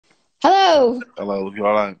Hello. Hello, you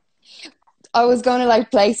alright? I was going to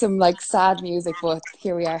play some sad music, but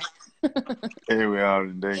here we are. Here we are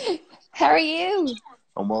indeed. How are you?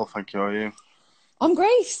 I'm well, thank you. How are you? I'm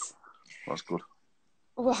great. That's good.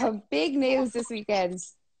 Wow, big news this weekend.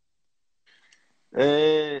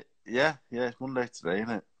 Yeah, it's Monday today, isn't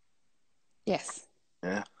it? Yes.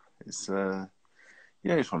 Yeah. It's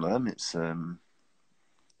it's one of them. It's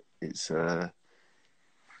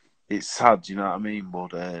it's sad, you know what I mean?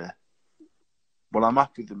 But I'm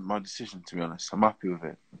happy with my decision, to be honest. I'm happy with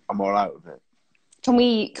it. I'm alright with it. Can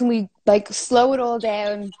we slow it all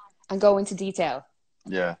down and go into detail?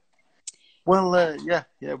 Yeah. Well, yeah,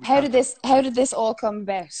 we How can. did this all come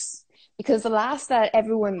about? Because the last that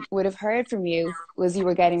everyone would have heard from you was you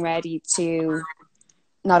were getting ready to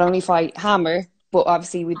not only fight Hammer, but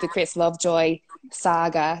obviously with the Chris Lovejoy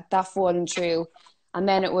saga, that falling through. And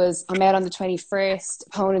then it was, I'm out on the 21st,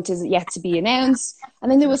 opponent is yet to be announced. And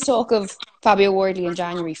then there was talk of Fabio Wardley in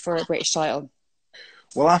January for a British title.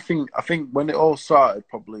 Well, I think when it all started,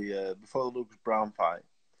 probably before the Lucas Brown fight,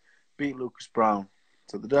 beat Lucas Brown.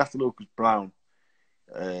 So the day after Lucas Brown,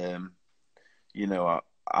 um, you know,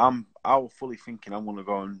 I was fully thinking I'm going to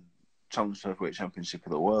go and challenge for the heavyweight championship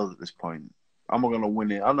of the world at this point. Am I going to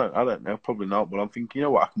win it? I don't know, probably not. But I'm thinking, you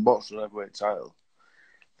know what, I can box for the heavyweight title.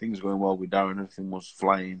 Things were going well with Darren, everything was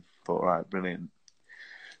flying. Thought, right, brilliant.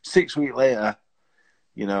 6 weeks later,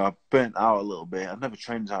 I burnt out a little bit. I'd never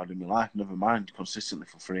trained as hard in my life, never mind consistently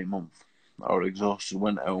for 3 months. I was exhausted,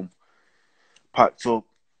 went home, packed up,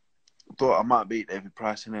 thought I might beat David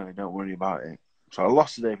Price anyway, don't worry about it. So I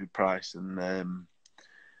lost to David Price, and the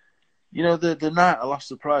night I lost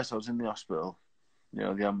the Price, I was in the hospital.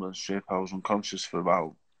 The ambulance trip. I was unconscious for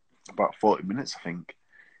about 40 minutes, I think.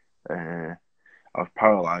 I was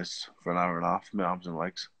paralysed for an hour and a half, my arms and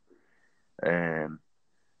legs.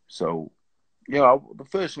 So, the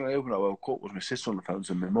first thing I opened, I woke up was my sister on the phone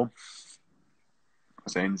to my mum,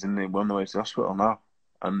 saying he's on the way to the hospital now.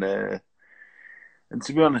 And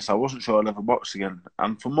to be honest, I wasn't sure I'd ever box again.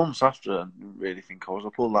 And for months after, I didn't really think I was. I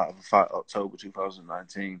pulled out of a fight October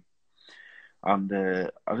 2019. And I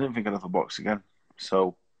didn't think I'd ever box again.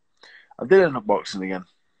 So I did end up boxing again.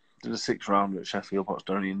 Did a 6 round at Sheffield, boxed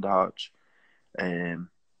Donny and Darch. And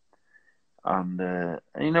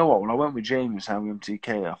you know what? When I went with James and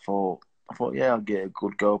MTK, I thought, yeah, I'll get a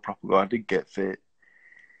good go, proper go. I did get fit.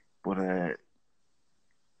 But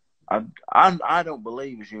I don't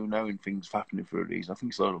believe, as you know, in things happening for a reason. I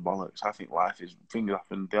think it's a load of bollocks. I think life is, things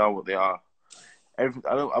happen, they are what they are. I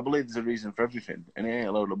believe there's a reason for everything, and it ain't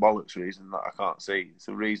a load of bollocks reason that I can't see. It's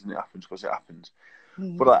a reason it happens because it happens.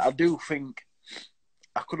 Mm. But I do think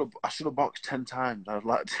I should have boxed 10 times. I had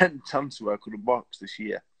 10 chances where I could have boxed this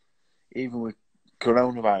year, even with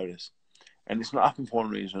coronavirus, and it's not happened for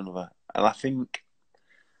one reason or another. And I think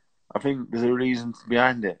there's a reason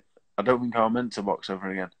behind it. I don't think I was meant to box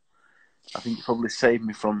ever again. I think it probably saved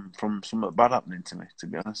me from something bad happening to me, to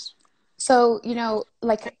be honest. So,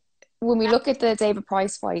 when we look at the David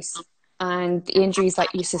Price fight and the injuries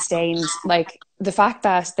that you sustained, the fact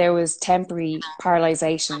that there was temporary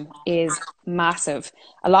paralyzation is massive.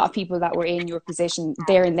 A lot of people that were in your position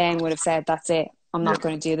there and then would have said, "That's it. I'm Yeah, not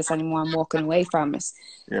going to do this anymore. I'm walking away from it."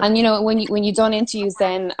 yeah, And when you done interviews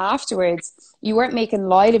then afterwards, you weren't making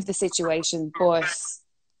light of the situation, but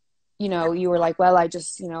you were like, "Well, I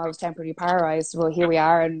just, I was temporarily paralyzed. Well, here we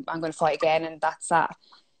are, and I'm going to fight again, and that's that."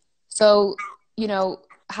 So,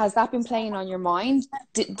 has that been playing on your mind?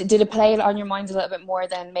 Did it play on your mind a little bit more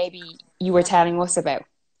than maybe you were telling us about?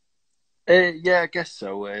 yeah. I guess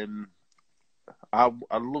so. I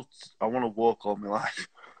want to walk all my life.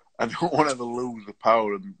 I don't want to ever lose the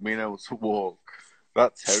power of being able to walk.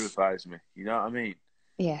 That terrifies me. You know what I mean?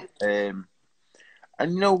 Yeah. And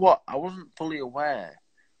you know what? I wasn't fully aware.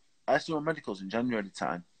 I had to do my medicals in January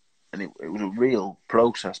time, and it was a real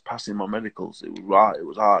process passing my medicals. It was right. It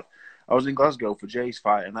was hard. I was in Glasgow for Jay's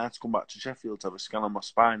fight, and I had to come back to Sheffield to have a scan on my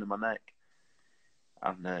spine and my neck.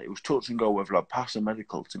 And it was touch and go whether I'd pass a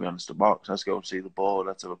medical, to be honest, to box. I had to go and see the board. I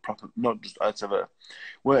had to have a proper, not just, I had to have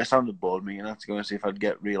a standard board meeting. I had to go and see if I'd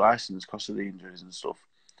get re-licensed because of the injuries and stuff.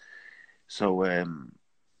 So, I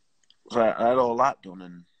had all that done,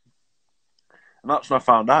 and that's when I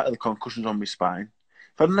found out of the concussions on my spine.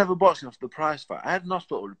 If I'd never boxed after the Price fight, I had an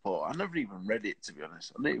hospital report. I never even read it, to be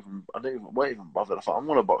honest. I didn't even bother. I thought, I'm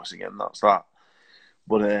going to box again, that's that.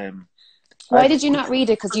 But Why did you not read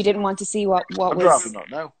it? Because you didn't want to see what I'd rather was.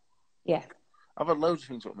 not know. Yeah. I've had loads of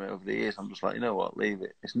things up me over the years. I'm just like, you know what, leave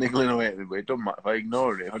it. It's niggling away at me, but it doesn't matter. If I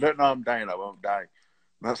ignore it, if I don't know I'm dying, I won't die.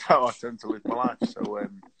 That's how I tend to live my life.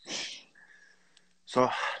 So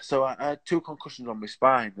I had 2 concussions on my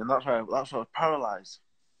spine, and that's why I was paralysed.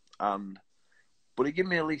 But it gave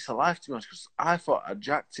me a lease of life, to be honest, because I thought I'd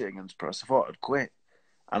jacked it against press. I thought I'd quit,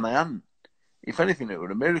 and I hadn't. If anything, it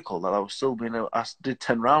was a miracle that I was still being able. I did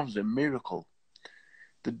 10 rounds, a miracle.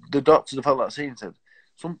 The doctors have felt that scene said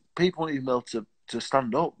some people wouldn't even be able to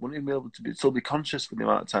stand up, wouldn't even be able to still be conscious for the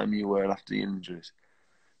amount of time you were after the injuries.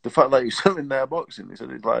 The fact that you're still in there boxing, he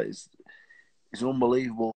said, it's an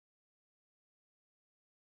unbelievable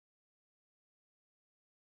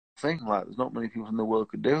thing. Like, there's not many people in the world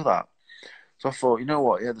could do that. So I thought, you know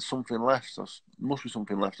what? Yeah, there's something left. There must be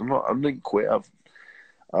something left. I didn't quit.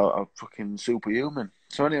 I'm fucking superhuman.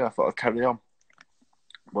 So anyway, I thought I'd carry on.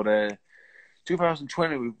 But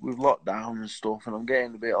 2020, we've locked down and stuff, and I'm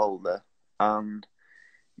getting a bit older. And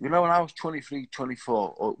you know, when I was 23,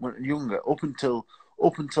 24, or when younger, up until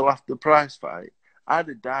after the prize fight, I'd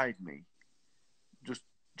have died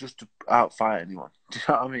just to outfight anyone. Do you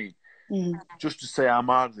know what I mean? Mm. Just to say I'm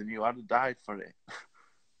harder than you, I'd have died for it.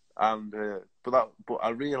 And but I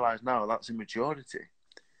realise now that's immaturity.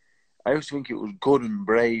 I used to think it was good and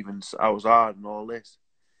brave and I was hard and all this,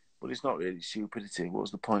 but it's not really stupidity.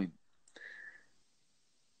 What's the point?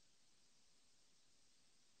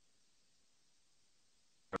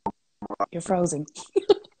 You're frozen.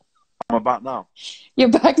 Am I back now? You're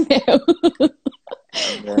back now.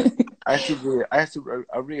 And, I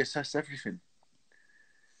reassessed everything,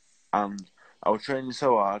 and I was training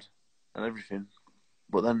so hard and everything.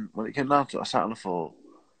 But then when it came down to it, I sat and I thought,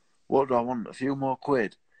 what do I want? A few more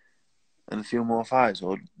quid and a few more fights,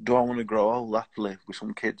 or do I want to grow old happily with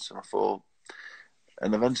some kids? And I thought,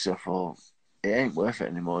 and eventually I thought, it ain't worth it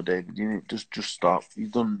anymore, David. You need just stop.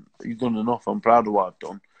 You've done enough. I'm proud of what I've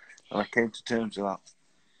done, and I came to terms with that.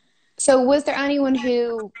 So was there anyone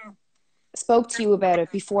who spoke to you about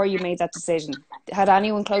it before you made that decision? Had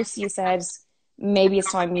anyone close to you said, maybe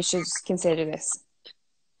it's time you should consider this?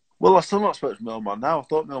 Well, I still not spoke to my old man now. I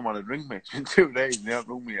thought my old man had ring me. It's been 2 days and he hasn't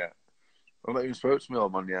rung me yet. I've not even spoke to my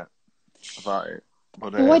old man yet about it.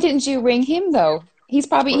 But Why didn't you ring him though? He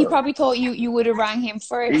probably thought you would have rang him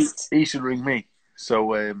first. He should ring me.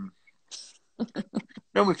 So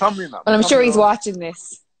no, my family and that. Well, I'm sure he's watching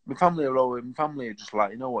this. My family are just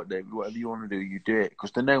like, you know what, David, whatever you want to do, you do it.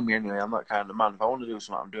 Because they know me anyway. I'm that kind of man. If I want to do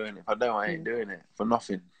something, I'm doing it. If I don't, I ain't doing it for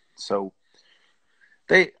nothing. So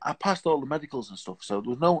I passed all the medicals and stuff. So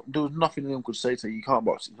there was nothing anyone could say to me, you can't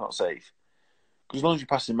box, it's not safe. Because as long as you're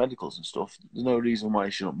passing medicals and stuff, there's no reason why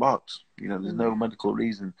you shouldn't box. You know, there's no medical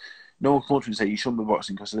reason. No one can come up to me and say you shouldn't be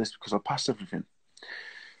boxing because of this, because I passed everything.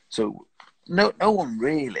 So no one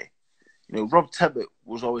really. You know, Rob Tebbett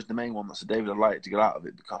was always the main one that said, David, I'd like to get out of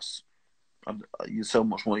it because there's so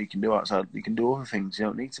much more you can do outside. You can do other things. You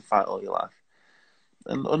don't need to fight all your life.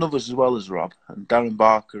 And others as well as Rob. And Darren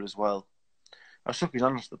Barker as well. I shook his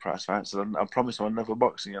hand after the prize fight, so I promised him I'd never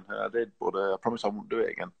box again. I did, but I promised I wouldn't do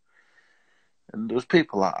it again. And there was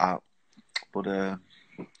people like that. But there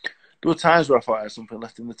were times where I thought I had something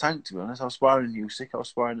left in the tank, to be honest. I was sparring USYK. I was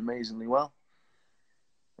sparring amazingly well.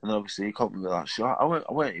 And then obviously he caught me with that shot. I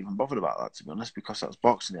weren't even bothered about that, to be honest, because that's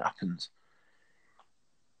boxing. It happens.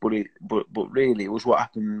 But really, it was what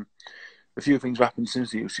happened. A few things happened since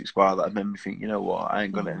the USYK spar that made me think, you know what, I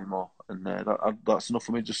ain't got it anymore. And that's enough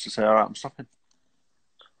for me just to say, all right, I'm stopping.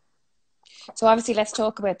 So obviously, let's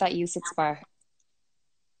talk about that USYK spar.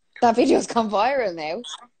 That video's gone viral now.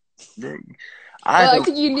 Yeah, I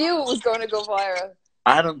think you knew it was going to go viral.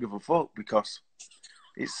 I don't give a fuck because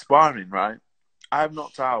it's sparring, right? I've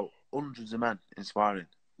knocked out hundreds of men in sparring.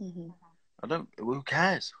 Mm-hmm. Who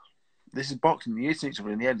cares? This is boxing. You're hitting each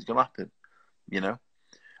other in the end. It's going to happen. You know?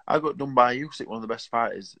 I got done by USYK, one of the best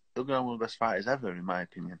fighters. He'll be one of the best fighters ever, in my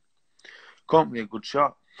opinion. Caught me a good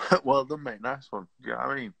shot. Well done, mate. Nice one. Do you know what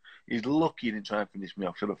I mean? He's lucky he didn't try and finish me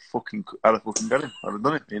off. I'd have fucking got him. I'd have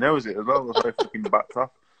done it. He knows it as well. That's why I fucking backed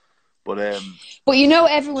off. But you know,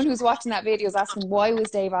 everyone who's watching that video is asking, why was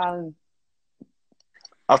Dave Allen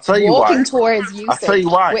I'll tell you walking towards USYK I'll tell you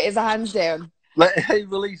why. with his hands down? Let him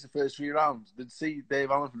release the first 3 rounds. Did see Dave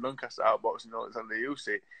Allen from Doncaster outboxing Alexander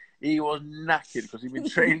USYK. He was knackered because he'd been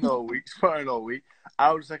training all week, sparring all week.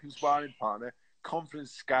 I was the second sparring partner,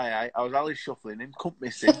 confidence sky high. I was alley shuffling him, couldn't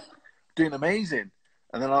miss him, doing amazing.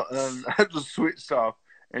 And then I just switched off,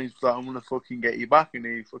 and he's like, "I'm gonna fucking get you back," and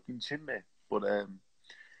he fucking chinned me. But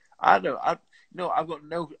I don't have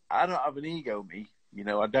an ego, me. You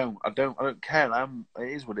know, I don't care. It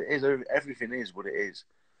is what it is. Everything is what it is.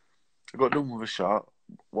 I got done with a shot.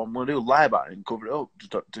 What I'm gonna do? Lie about it and cover it up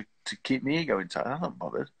to keep my ego intact. I'm not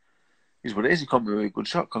bothered. It's what it is. He caught me with a good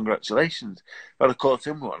shot. Congratulations. If I'd have caught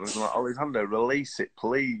him one, I was like, Alexander, release it,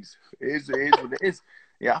 please. It is what it is.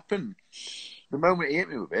 It happened. The moment he hit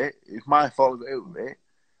me with it, it's my fault that I hit with it.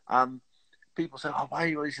 And people say, "Oh, why are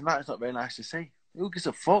you releasing that? It's not very nice to see." Who gives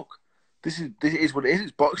a fuck? This is what it is.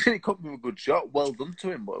 It's boxing. He could be a good shot. Well done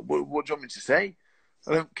to him. But what do you want me to say?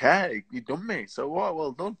 I don't care. You done me. So what?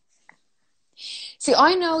 Well done. See,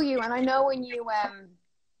 I know you, and I know when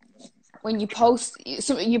you post,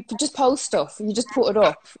 so you just post stuff, you just put it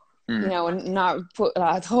up, you know, and not put a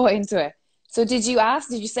lot of thought into it. So did you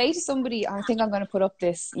say to somebody, I think I'm going to put up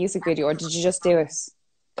this USYK video, or did you just do it?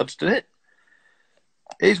 I just did it.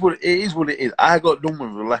 It is what it is. I got done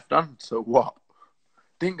with the left hand, so what?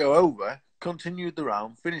 Didn't go over, continued the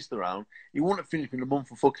round, finished the round. He wouldn't have finished in a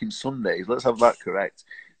month of fucking Sundays. Let's have that correct.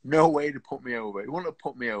 No way to put me over. He wouldn't have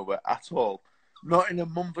put me over at all. Not in a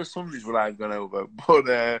month of Sundays would I have gone over.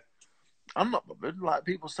 But I'm not bothered. Like,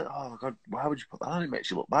 people say, oh, God, why would you put that on? It makes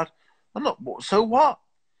you look bad. I'm not, so what?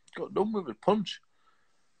 Got done with a punch.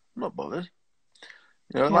 I'm not bothered.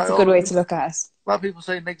 You know, That's like, a good way to look at it. Like, people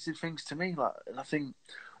say negative things to me. Like, and I think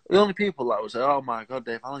the only people that would say, oh, my God,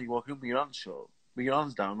 Dave Allen, you walking up with your hands shut, with your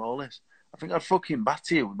hands down, all this. I think I'd fucking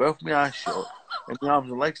batter you with both my eyes shut and my arms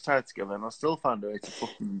and legs tied together, and I still find a way to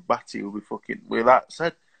fucking batter you with that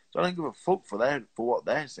said. So I don't give a fuck for what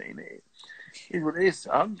they're saying. It is what it is.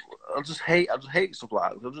 I just hate stuff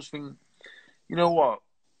like that. I just think, you know what?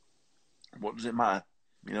 What does it matter?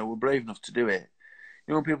 You know, we're brave enough to do it.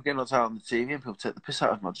 You know, when people get knocked out on the TV and people take the piss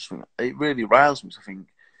out of them, I just think it really riles me. I think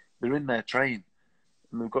they're in their train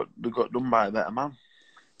and they've got done by a better man.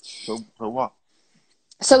 So what?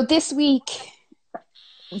 So this week,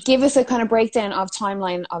 give us a kind of breakdown of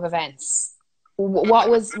timeline of events. What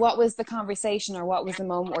was the conversation, or what was the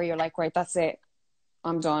moment where you're like, right, that's it,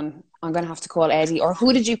 I'm done, I'm going to have to call Eddie? Or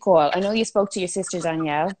who did you call? I know you spoke to your sister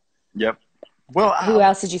Danielle. Yep. Well, who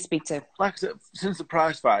else did you speak to? Like I said, since the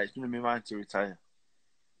prize fight, it's been in my mind to retire.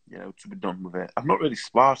 You know, to be done with it. I've not really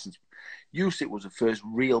sparred since. USYK was the first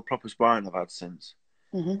real proper sparring I've had since.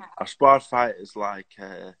 Mm-hmm. I've sparred fighters like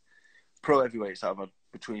pro heavyweights that I've had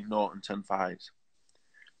between 0 and 10 fights.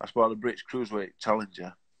 I sparred a British cruiserweight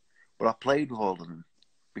challenger, but I played with all of them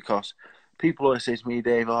because people always say to me,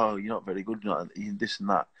 Dave, oh, you're not very good, you're not this and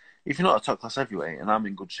that. If you're not a top class heavyweight and I'm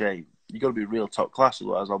in good shape, you got to be real top class,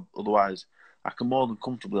 otherwise I can more than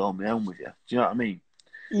comfortably hold my own with you. Do you know what I mean?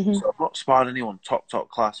 Mm-hmm. So I've not sparred anyone top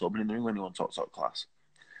class or been in the ring with anyone top class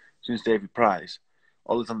since David Price,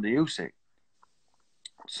 Alexander USYK.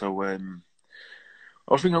 So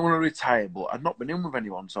I was thinking I'm going to retire, but I'd not been in with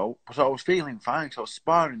anyone, so I was feeling fine. So I was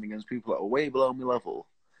sparring against people that were way below my level,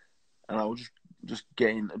 and I was just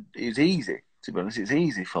getting. It's easy, to be honest. It's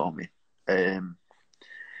easy for me.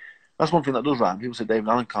 That's one thing that does right. People say David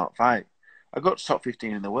Allen can't fight. I got to top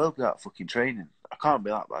 15 in the world without fucking training. I can't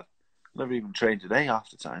be that bad. Never even trained today half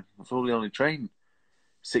the time. I've probably only trained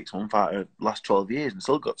 6 months out of the last 12 years and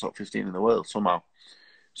still got top 15 in the world somehow.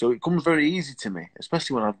 So it comes very easy to me,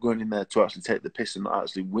 especially when I'm going in there to actually take the piss and not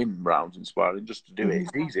actually win rounds in sparring, just to do it.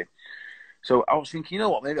 It's easy. So I was thinking, you know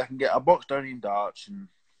what, maybe I can get a box down in darts, and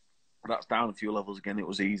that's down a few levels again. It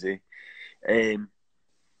was easy. So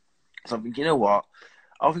I'm thinking, you know what,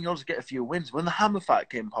 I think I'll just get a few wins. When the Hammer fight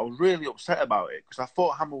came up, I was really upset about it because I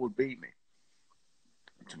thought Hammer would beat me,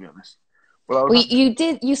 to be honest. Well,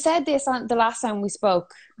 you said this on the last time we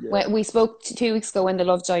spoke. Yeah. When we spoke 2 weeks ago when the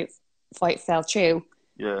Lovejoy fight fell through.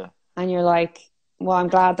 Yeah. And you're like, well, I'm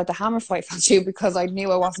glad that the Hammer fight fell through because I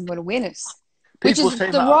knew I wasn't going to win it. Which is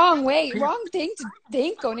the wrong thing to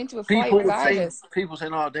think going into a fight regardless. People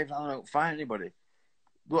saying, oh, David Allen won't fight anybody.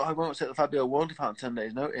 Well, I won't take the Fabio Wardley fight on 10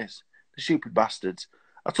 days' notice. The stupid bastards.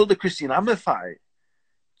 I took the Christian Hammer fight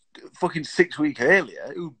fucking 6 weeks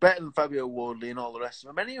earlier, who was better than Fabio Wardley and all the rest of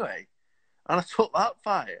them anyway. And I took that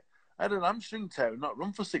fight. I had an hamstring tear and not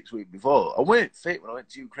run for 6 weeks before. I weren't fit when I went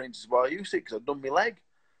to Ukraine to spar USYK because I'd done my leg.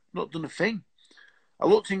 Not done a thing. I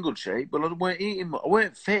looked in good shape, but I weren't eating. I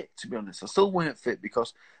weren't fit, to be honest. I still weren't fit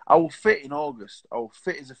because I was fit in August. I was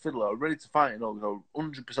fit as a fiddler. I was ready to fight in August. I was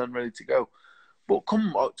 100% ready to go. But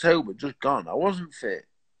come October, just gone, I wasn't fit.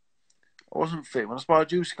 When I sparred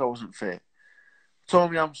USYK, I wasn't fit. I tore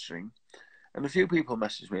my hamstring. And a few people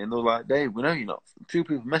messaged me and they were like, Dave, we know you're not. A few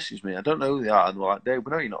people messaged me, I don't know who they are, and they were like, Dave,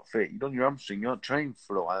 we know you're not fit. You've done your hamstring, you haven't trained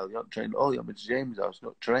for a while, you haven't trained at all, you haven't been to James' house,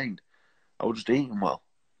 you're not trained. I was just eating well.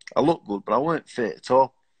 I looked good, but I weren't fit at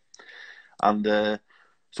all. And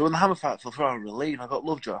so when the Hammer fight fell through, I was relieved. I got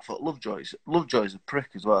Lovejoy. I thought Lovejoy's a prick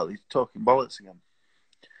as well. He's talking bollocks again.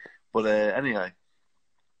 But anyway,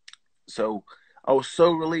 so I was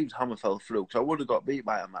so relieved Hammer fell through because I would have got beat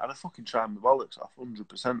by him. I'd have fucking tried my bollocks off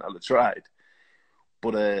 100%. I'd have tried.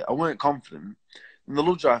 But I weren't confident. And the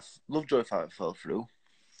Lovejoy fight fell through.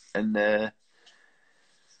 And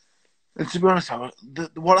And to be honest,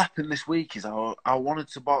 what happened this week is I wanted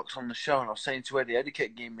to box on the show, and I was saying to Eddie, Eddie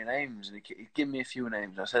kept giving me names, and he'd give me a few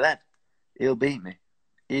names. I said, Ed, he'll beat me.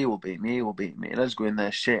 He will beat me. He will beat me. And Ed's going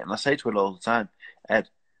there shit. And I say to Ed all the time, Ed,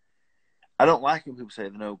 I don't like when people say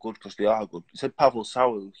they're no good because they are good. He said Pavel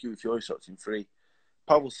Sauer, Huey Fury shots in three.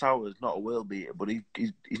 Pavel Sauer is not a world beater, but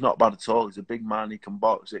he's not bad at all. He's a big man. He can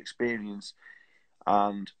box, experience,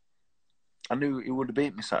 and I knew he would have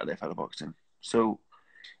beat me Saturday if I'd have boxed him. So,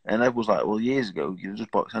 and Ed was like, well, years ago, you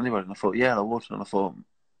just box anybody. And I thought, yeah, I would. And I thought,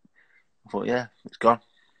 yeah, it's gone.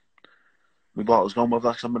 My bottle's gone. Whether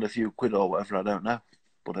that's made a few quid or whatever, I don't know.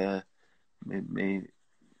 But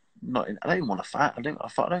not. I don't even want to fight. I don't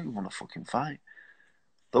even want to fucking fight.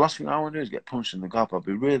 The last thing I want to do is get punched in the gob. I'd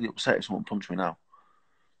be really upset if someone punched me now.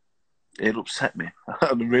 It'd upset me.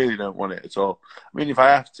 I really don't want it at all. I mean, if I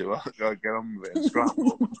have to, I'll get on with it and scrap.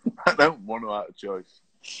 But I don't want to out of choice.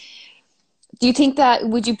 Do you think that,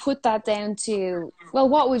 would you put that down to, well,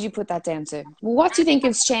 what would you put that down to? What do you think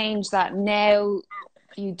has changed that now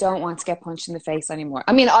you don't want to get punched in the face anymore?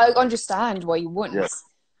 I mean, I understand why you wouldn't, Yeah.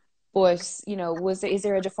 but, you know, is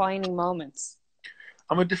there a defining moment?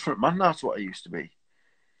 I'm a different man now to what I used to be.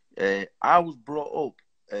 I was brought up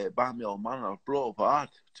by my old man. I was brought up hard,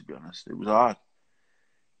 to be honest. It was hard.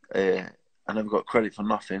 I never got credit for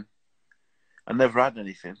nothing. I never had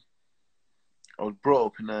anything. I was brought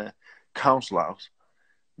up in a council house.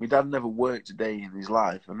 My dad never worked a day in his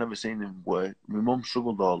life. I've never seen him work. My mum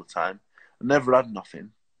struggled all the time. I never had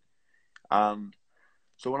nothing. And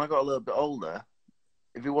so when I got a little bit older,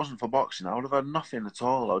 if it wasn't for boxing, I would have had nothing at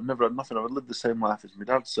all. I would never had nothing. I would live the same life as my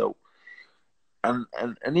dad. So, and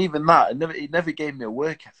even that, it never gave me a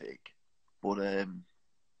work ethic. But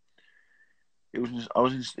it was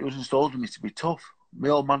installed in me to be tough. My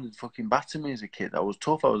old man did fucking batter me as a kid. I was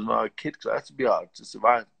tough. I was not a kid because I had to be hard to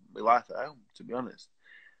survive my life at home, to be honest.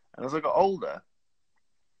 And as I got older,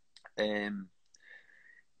 and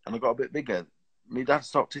I got a bit bigger, my dad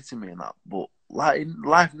stopped hitting me and that. But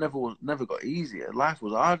life never got easier. Life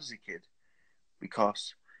was hard as a kid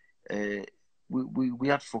because we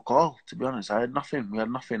had fuck all. To be honest, I had nothing. We had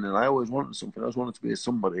nothing, and I always wanted something. I always wanted to be a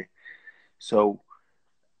somebody. So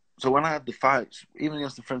when I had the fights, even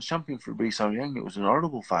against the French champion for Brice Young, it was an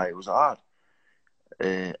horrible fight. It was hard.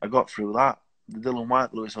 I got through that. The Dylan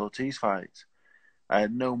White, Luis Ortiz fight. I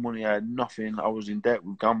had no money. I had nothing. I was in debt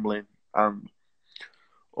with gambling, and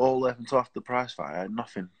all up until after the Price fight, I had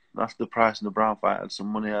nothing. After the Price and the Brown fight, I had some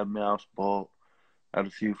money. I had my house bought. I had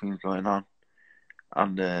a few things going on,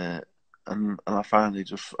 and I finally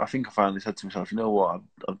said to myself, you know what?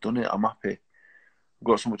 I've done it. I'm happy. I've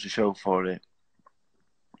got so much to show for it,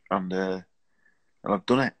 and I've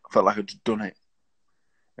done it. I felt like I'd just done it,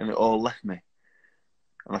 and it all left me.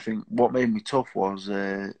 And I think what made me tough was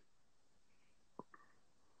a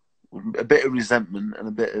bit of resentment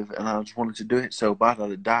and and I just wanted to do it so bad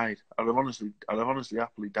I'd have died. I'd have honestly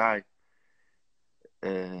happily died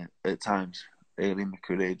at times early in my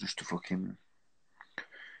career just to fucking,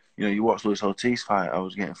 you know, you watch Luis Ortiz fight. I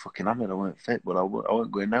was getting fucking hammered. I weren't fit, but I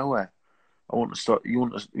weren't going nowhere. I wouldn't have stopped. You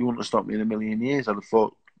wouldn't have stopped me in a million years. I'd have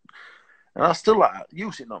thought. And I still like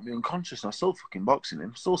Usyk knocked me unconscious, and I still fucking boxing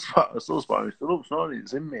him. Still sparring, still up, snoring.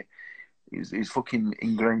 It's in me. He's fucking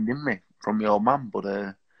ingrained in me from my old man.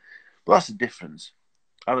 But that's the difference.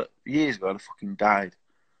 Years ago, I'd have fucking died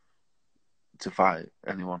to fight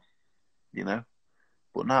anyone, you know.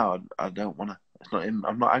 But now I don't want to. It's not.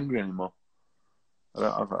 I'm not angry anymore. I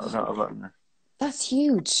don't have that. That's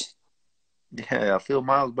huge. Yeah, I feel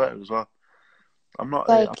miles better as well. I'm not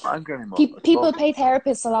Like, angry anymore. people pay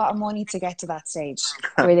therapists a lot of money to get to that stage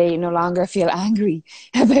where they no longer feel angry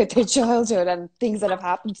about their childhood and things that have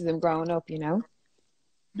happened to them growing up, you know?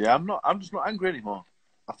 Yeah, I'm not. I'm just not angry anymore.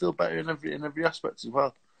 I feel better in every aspect as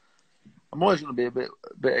well. I'm always going to be a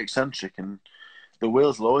bit eccentric, and the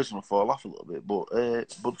wheels will always going to fall off a little bit. But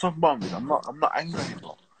the tough bond is I'm not angry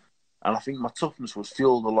anymore, and I think my toughness was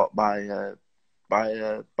fueled a lot by a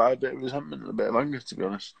bit of resentment and a bit of anger, to be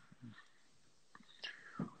honest.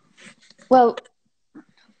 Well,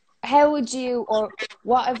 how would you, or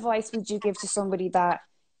what advice would you give to somebody that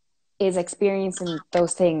is experiencing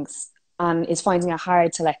those things and is finding it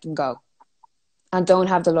hard to let them go and don't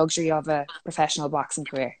have the luxury of a professional boxing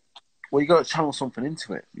career? Well, you got to channel something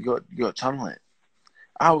into it. You got to channel it.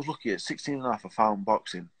 I was lucky at 16 and a half. I found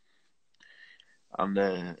boxing, and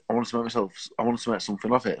I wanted to make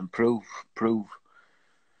something of it and prove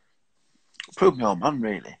me old man,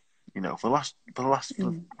 really. You know, for not the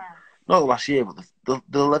last year, but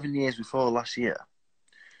the 11 years before last year,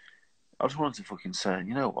 I just wanted to fucking say,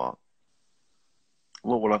 you know what?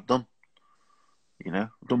 Look what I've done. You know,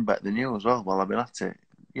 I've done better than you as well while I've been at it.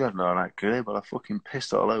 You had an alright career, but I fucking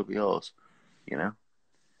pissed all over yours, you know.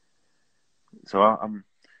 So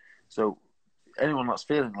so anyone that's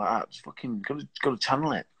feeling like that, just fucking got to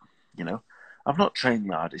channel it, you know. I've not trained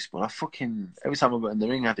the hardest, but I fucking every time I got in the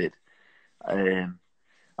ring, I did.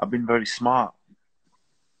 I've been very smart.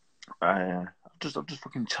 I've just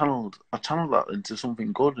fucking channeled. I channeled that into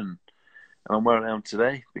something good, and I'm where I am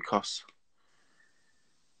today because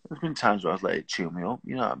there's been times where I've let it chew me up.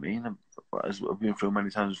 You know what I mean? As I've been through many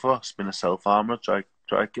times before. It's been a self harm. I try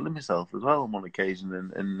killing myself as well on one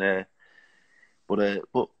occasion,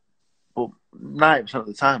 but 90% of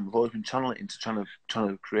the time I've always been channeling it into trying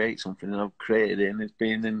to create something, and I've created it, and it's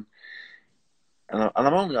been in. And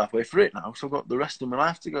I'm only halfway through it now, so I've got the rest of my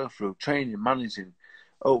life to go through, training, managing,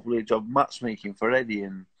 hopefully a job matchmaking for Eddie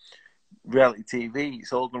and reality TV.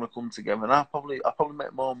 It's all going to come together, and I'll probably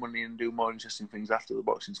make more money and do more interesting things after the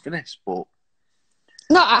boxing's finished. But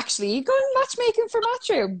Not actually. You're going matchmaking for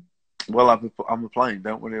Matchroom. well, I'm applying.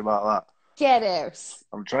 Don't worry about that. Get out.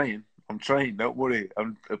 I'm trying. Don't worry.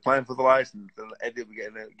 I'm applying for the license, and Eddie will be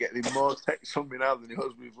getting more texts from me now than he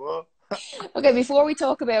was before. Okay, before we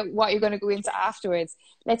talk about what you're going to go into afterwards,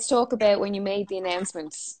 let's talk about when you made the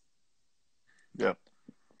announcements. Yeah.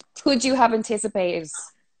 Could you have anticipated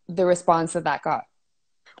the response that got?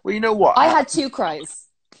 Well, you know what? I had 2 cries.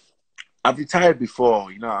 I've retired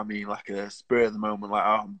before, you know what I mean? Like a spirit of the moment, like,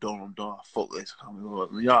 oh, I'm done, fuck this. You know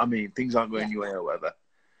what I mean? Things aren't going your way or whatever.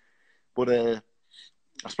 But I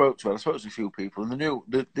spoke to a few people, and they knew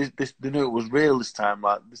it was real this time.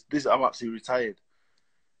 Like this, I'm actually retired.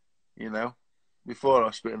 You know, before I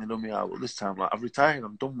was spitting the dummy out, but this time, like, I've retired.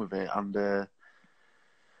 I'm done with it. And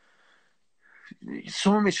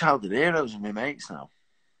some of my childhood heroes are my mates now.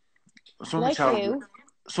 Some Like of my who?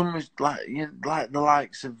 some of my, like the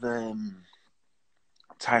likes of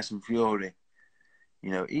Tyson Fury.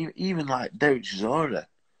 You know, even like Derek Chisora.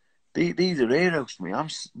 These are heroes to me.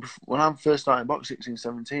 When I'm first starting boxing, 16,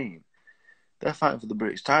 17, they're fighting for the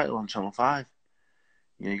British title on Channel 5.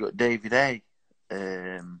 You know, you got David A,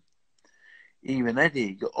 even Eddie.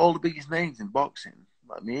 You got all the biggest names in boxing,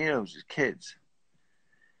 like my heroes as kids.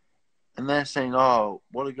 And they're saying, oh,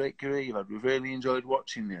 what a great career you've had. We've really enjoyed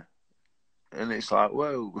watching you. And it's like,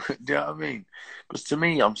 whoa, do you know what I mean? Because to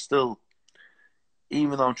me, I'm still,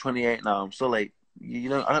 even though I'm 28 now, I'm still 8. You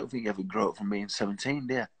know, I don't think you ever grow up from being 17,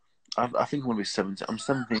 do you? I think I'm going to be 17. I'm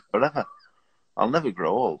 17 forever. I'll never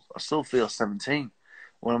grow old. I still feel 17.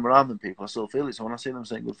 When I'm around them people, I still feel it. So when I see them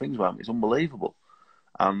saying good things about me, it's unbelievable.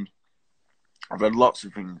 And I've read lots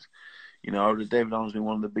of things. You know, I read David Allen's been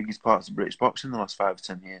one of the biggest parts of British boxing in the last 5 or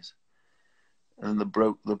 10 years. And they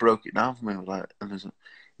broke it down for me. It was like, and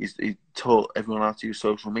he taught everyone how to use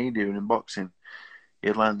social media and in boxing. He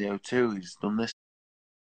headlined the O2. He's done this.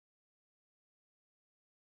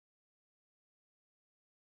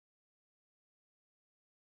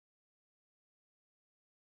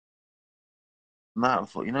 And that, I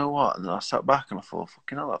thought, you know what? And then I sat back and I thought,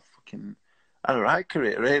 fucking hell, I had a right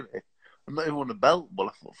career, really. I'm not even won a belt, but I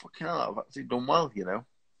thought, fucking hell, I've actually done well, you know.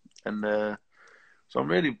 And so I'm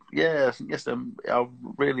really, I'm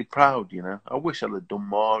really proud, you know. I wish I'd have done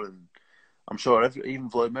more, and I'm sure even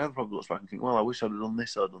Floyd Mayweather probably looks back and think, well, I wish I'd have done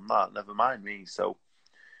this or done that. Never mind me. So,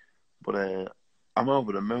 but I'm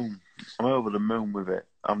over the moon. I'm over the moon with it.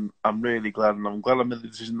 I'm really glad, and I'm glad I made the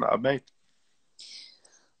decision that I made.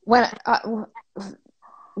 What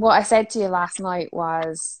I said to you last night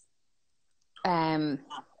was, I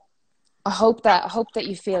hope that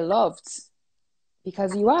you feel loved,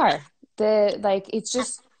 because you are. It's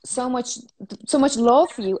just so much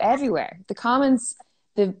love for you everywhere. The comments,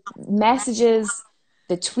 the messages,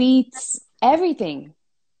 the tweets, everything.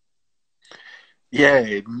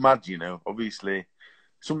 Yeah, mad, you know. Obviously,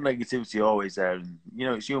 some negativity always there, and you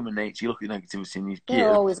know it's human nature. You look at negativity and you They're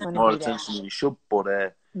get always going to more be there. attention than you should. But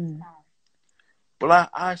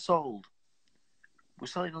we're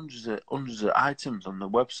selling hundreds of items on the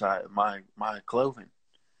website of my clothing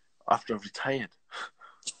after I've retired,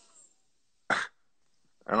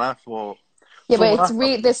 and I thought, Yeah, but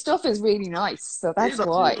the stuff is really nice, so it is that's actually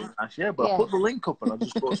why. really nice, yeah. But I Yeah. put the link up, and I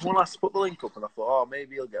just thought someone else to put the link up, and I thought, oh,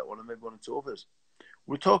 maybe he'll get one, and maybe one or two others.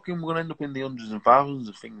 We're going to end up in the hundreds and thousands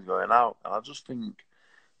of things going out, and I just think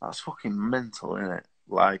that's fucking mental, isn't it?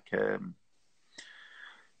 Like, so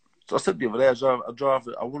I said the other day, I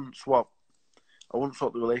wouldn't swap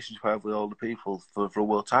the relationship I have with all the people for a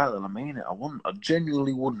world title, and I mean it. I wouldn't. I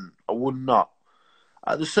genuinely wouldn't. I would not.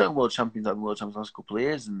 There's certain world champions that have been world champions the last couple of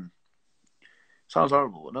years, and it sounds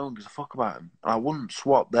horrible, but no one gives a fuck about them. And I wouldn't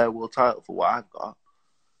swap their world title for what I've got.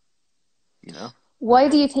 You know? Why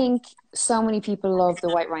do you think so many people love the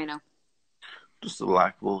White Rhino? Just a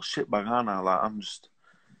likeable shitbag, aren't I? Like, I'm just,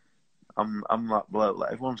 I'm that bloke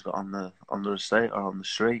like everyone's got on the estate or on the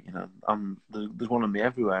street. You know, there's one of me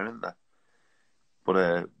everywhere, isn't there?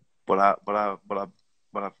 But I've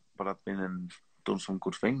been and done some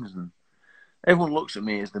good things, and everyone looks at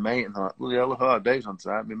me as the mate, and they're like, "Bloody hell, look how Dave's on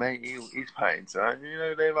tonight. My mate, he's fighting tonight. You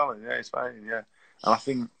know, Dave Allen, yeah, he's fighting, yeah." And I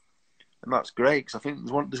think, and that's great because I think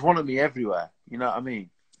there's one of me everywhere. You know what I mean?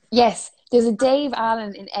 Yes, there's a Dave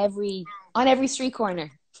Allen on every street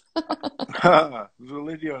corner. There's a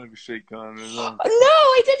Lydia on every street corner as well. No,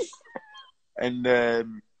 I didn't. And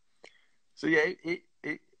so yeah, it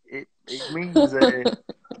means like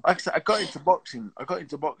I said, I got into boxing. I got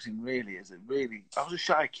into boxing really I was a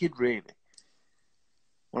shy kid really.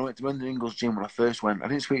 When I went to Brendan Ingles' gym when I first went, I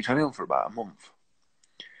didn't speak to anyone for about a month,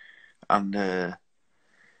 and I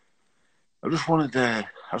just wanted my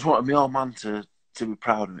old man to be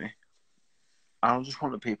proud of me. And I just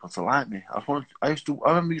wanted people to like me. I remember I used to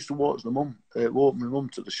walk my mum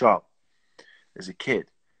to the shop as a kid,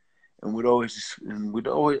 and we'd always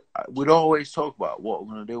talk about what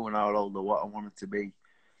we're gonna do when I was older, what I wanted to be,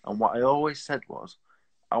 and what I always said was,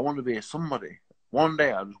 I want to be a somebody. One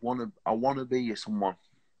day I want to be a someone.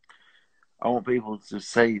 I want people to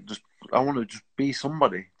say I want to just be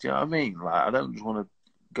somebody. Do you know what I mean? Like I don't just want to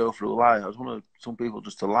go through life. I just want some people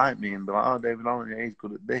just to like me and be like, "Oh, David Allen, yeah, he's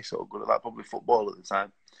good at this or good at that." Probably football at the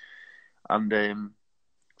time. And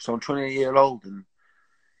so I'm 28 years old and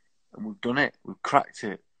we've done it. We've cracked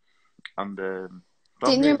it. And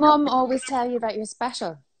Didn't your mum always tell you that you're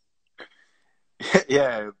special?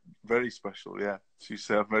 Yeah, very special. Yeah, she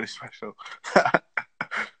said I'm very special.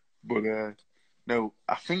 But no,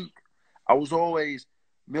 I think I was always.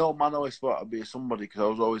 My old man always thought I'd be somebody because I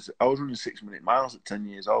was running 6-minute miles at 10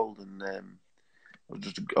 years old, and I was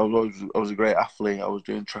a great athlete. I was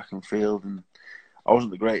doing track and field, and I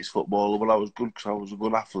wasn't the greatest footballer, but I was good because I was a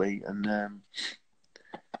good athlete. And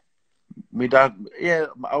my dad, yeah,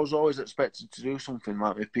 I was always expected to do something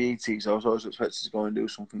like my PE teacher. I was always expected to go and do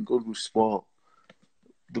something good with sport.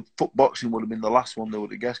 The boxing would have been the last one they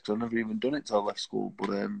would have guessed because I've never even done it till I left school.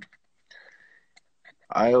 But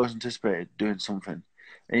I always anticipated doing something.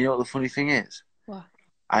 And you know what the funny thing is? What?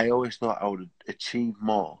 I always thought I would achieve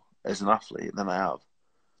more as an athlete than I have.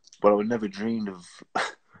 But I would never dreamed of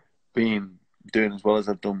doing as well as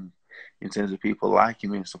I've done in terms of people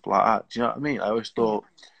liking me and stuff like that. Do you know what I mean? I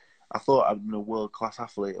thought I'd been a world-class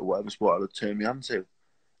athlete at whatever sport I'd have turned me on to.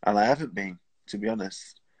 And I haven't been, to be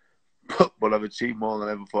honest. But I've achieved more than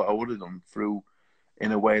I ever thought I would have done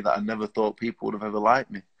in a way that I never thought people would have ever liked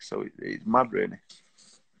me. So it's mad, really.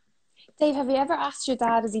 Dave, have you ever asked your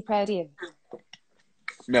dad, is he proud of you?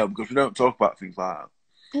 No, because we don't talk about things like that.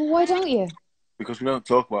 Well, why don't you? Because we don't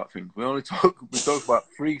talk about things. We talk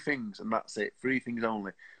about 3 things, and that's it. 3 things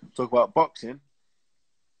only. We talk about boxing,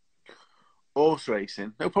 horse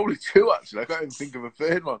racing. No, probably 2 actually. I can't even think of a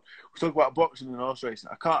third one. We talk about boxing and horse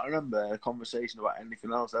racing. I can't remember a conversation about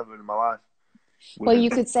anything else ever in my life. Well,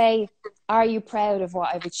 you could say, are you proud of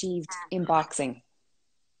what I've achieved in boxing?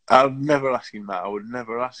 I'd never ask him that. I would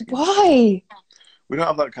never ask him. Why? We don't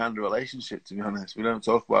have that kind of relationship, to be honest. We don't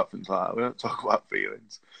talk about things like that. We don't talk about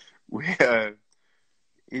feelings.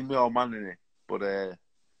 He's my old man, innit? But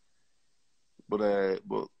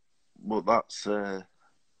that's I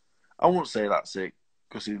won't say that's it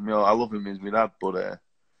because he's me. I love him as my dad, but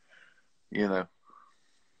you know,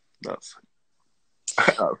 that's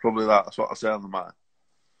probably that. That's what I say on the matter.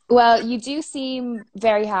 Well, you do seem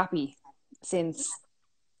very happy since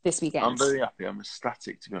this weekend. I'm very happy. I'm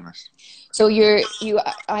ecstatic, to be honest. So I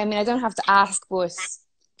mean, I don't have to ask, but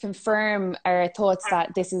confirm our thoughts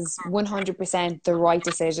that this is 100% the right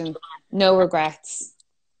decision. No regrets.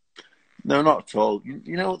 No, not at all.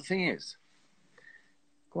 You know what the thing is?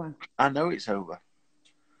 Go on. I know it's over.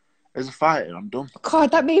 As a fighter, I'm done. God,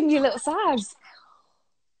 that made me a little sad.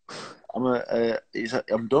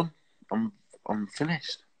 I'm done. I'm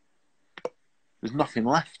finished. There's nothing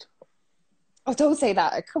left. Oh, don't say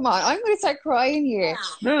that. Come on. I'm going to start crying here.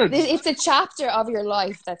 No, it's a chapter of your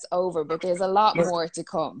life that's over, but there's a lot more to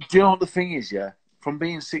come. Do you know what the thing is, yeah? From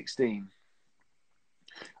being 16,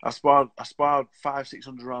 I sparred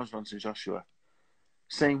 500-600 rounds with Joshua.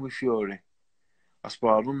 Same with Fury. I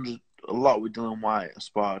sparred a lot with Dylan White. I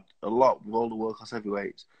sparred a lot with all the world-class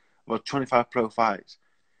heavyweights. I've had 25 pro fights.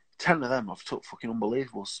 10 of them I've took fucking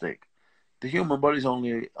unbelievable stick. The human body's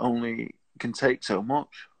only can take so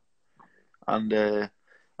much. And I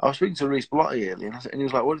was speaking to Reece Blotty earlier, and he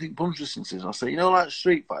was like, "What do you think punch distance is?" And I said, "You know, like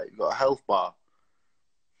street fight, you've got a health bar,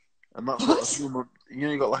 and that's what a human. You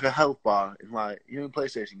know, you got like a health bar in in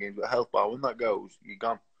PlayStation games, you've got a health bar. When that goes, you're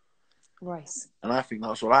gone." Right. And I think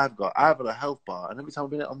that's what I've got. I've got a health bar, and every time I've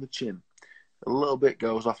been hit on the chin, A little bit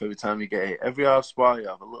goes off every time you get hit. Every hard spar you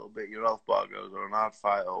have, a little bit your health bar goes, or an hard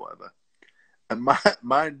fight or whatever. And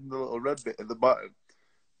mine, the little red bit at the bottom,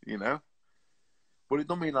 you know. But it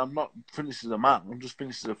don't mean I'm not finished as a man. I'm just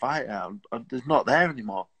finished as a fighter. It's not there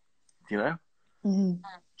anymore, you know. Mm-hmm.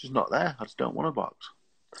 Just not there. I just don't want to box.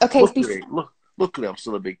 Okay. Luckily, I'm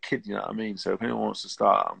still a big kid. You know what I mean. So if anyone wants to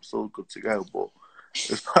start, I'm still good to go. But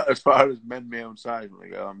as far as men my own size, when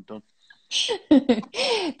they go, I'm done.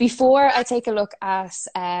 Before I take a look at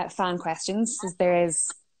fan questions, because there is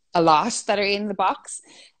a lot that are in the box,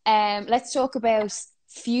 let's talk about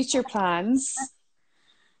future plans.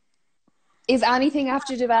 Is anything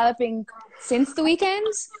after developing since the weekend,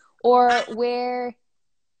 or where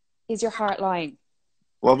is your heart lying?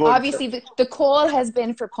 Well, obviously the call has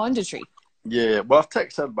been for punditry. Yeah, well, I've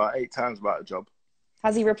texted about 8 times about a job.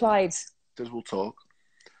 Has he replied? Says we'll talk.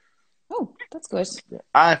 Oh, that's good. Yeah.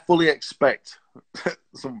 I fully expect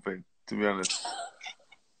something, to be honest.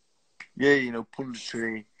 Yeah, you know,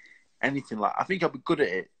 punditry, anything like. I think I'll be good at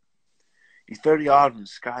it. It's very hard when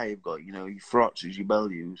Sky have got, you know, your Frotches, your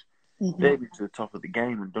Bellews. Mm-hmm. They've been to the top of the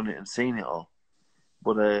game and done it and seen it all.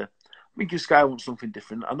 But I think if Sky wants something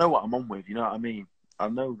different, I know what I'm on with, you know what I mean? I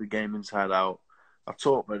know the game inside out. I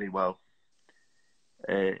talk very well.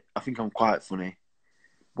 I think I'm quite funny.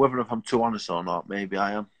 Whether if I'm too honest or not, maybe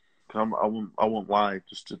I am. Because I won't lie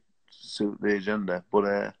just to suit the agenda. But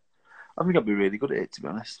I think I'll be really good at it, to be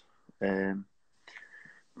honest. I'm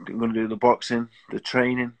going to do the boxing, the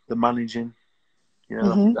training, the managing. You know,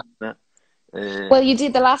 Mm-hmm. that's it. Well, you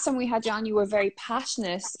did the last time we had you on. You were very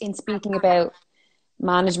passionate in speaking about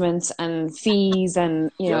management and fees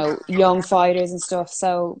and young fighters and stuff.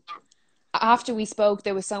 So after we spoke,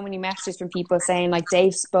 there was so many messages from people saying like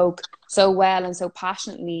Dave spoke so well and so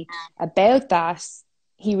passionately about that.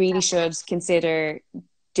 He really should consider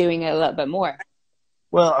doing it a little bit more.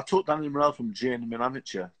 Well, I took Danny Morell from journeyman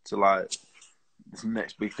amateur to like this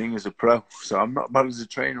next big thing as a pro. So I'm not bad as a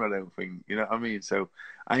trainer, I don't think. You know what I mean? So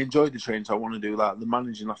I enjoyed the training, so I want to do that. The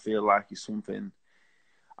managing, I feel like, is something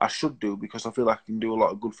I should do because I feel like I can do a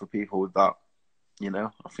lot of good for people with that. You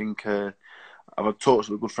know, I think I've had talks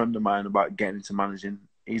with a good friend of mine about getting into managing.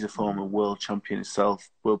 He's a former world champion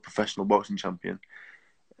himself, world professional boxing champion.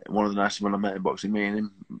 One of the nicest men I met in boxing, me and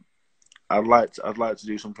him. I'd like to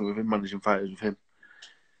do something with him, managing fighters with him,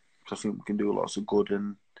 because I think we can do lots of good.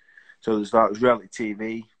 And so there's that. There's reality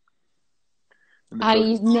TV.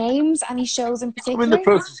 Any names? Any shows in particular? I'm in the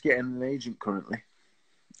process of getting an agent currently.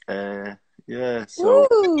 Yeah, so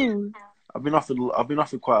Ooh. I've been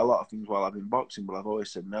offered quite a lot of things while I've been boxing, but I've always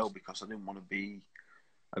said no because I didn't want to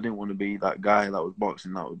be that guy that was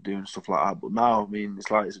boxing, that was doing stuff like that. But now, I mean,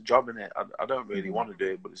 it's like it's a job, innit? I don't really want to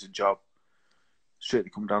do it, but it's a job. Straight to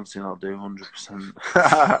come dancing, I'll do 100%.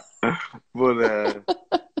 But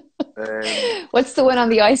what's the one on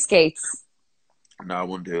the ice skates? No, I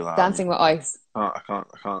wouldn't do that. Dancing with ice. I can't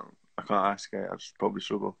ice skate. I just probably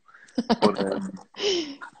struggle. But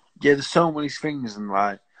yeah, there's so many things, and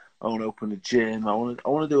like I want to open a gym. I want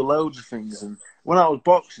to do loads of things. And when I was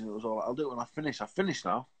boxing, it was all like, I'll do it when I finish. I finished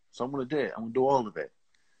now, so I'm going to do it. I'm going to do all of it,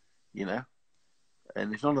 you know.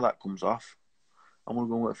 And if none of that comes off, I'm going to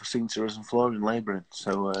go and work for Signatures and Flooring labouring.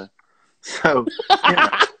 So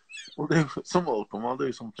yeah, we'll do something. Will come. I'll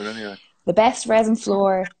do something anyway. The best resin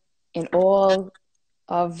floor in all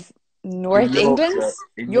of North England,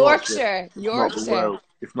 Yorkshire.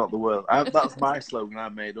 If not the world. That's my slogan I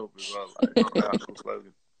made up as well. Like, not the actual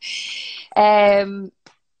slogan.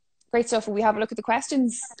 Great stuff. Will we have a look at the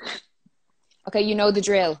questions? Okay, you know the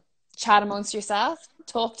drill. Chat amongst yourself.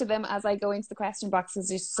 Talk to them as I go into the question boxes.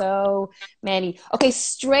 There's so many. Okay,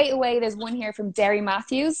 straight away, there's one here from Derry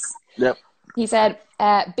Matthews. Yep. He said,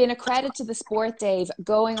 been a credit to the sport, Dave.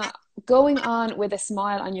 Going on with a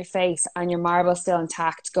smile on your face and your marble still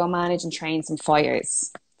intact. Go manage and train some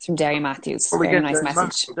fighters. It's from Derry Matthews. Well, very nice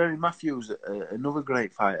message. Derry Matthews, another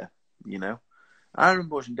great fighter, you know. I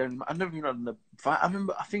remember watching Derry. I never even had a fight. I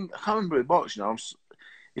can't remember it boxing.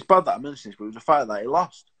 It's bad that I mentioned this, but it was a fight that he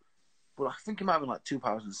lost. But I think it might have been like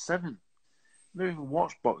 2007. I never even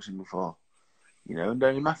watched boxing before, you know. And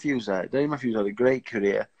Derry Matthews had a great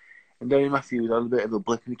career. And Derry Matthews had a bit of a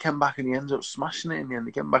blip, and he came back and he ended up smashing it in the end.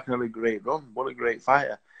 He came back and had a great run. What a great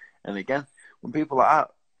fighter. And again, when people like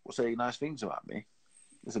that will say nice things about me,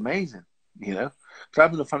 it's amazing, you know. Because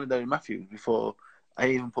I've been a fan of Derry Matthews before I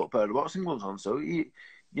even put a pair of boxing gloves on. So, you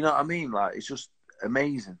know what I mean? Like, it's just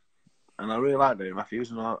amazing. And I really like Derry Matthews,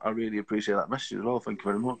 and I really appreciate that message as well. Thank you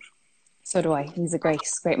very much. So do I. He's a great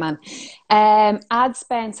man. Ad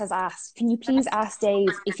Spence has asked, can you please ask Dave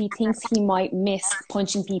if he thinks he might miss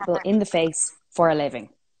punching people in the face for a living?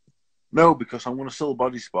 No, because I'm going to still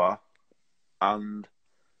body spar. and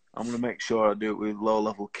I'm going to make sure I do it with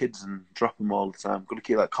low-level kids and drop them all the time. I'm going to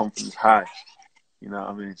keep that confidence high. You know what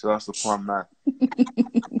I mean? So that's the plan there.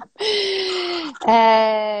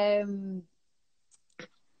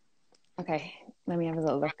 Okay, let me have a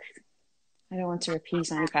little look. I don't want to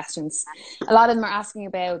repeat any questions. A lot of them are asking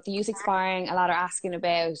about the USYK sparring. A lot are asking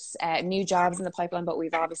about new jobs in the pipeline, but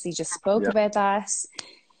we've obviously just spoke about that.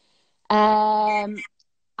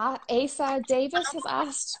 Asa Davis has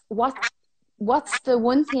asked, what's the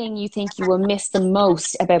one thing you think you will miss the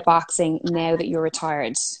most about boxing now that you're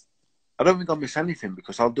retired? I don't think I'll miss anything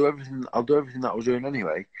because I'll do everything. I'll do everything that I was doing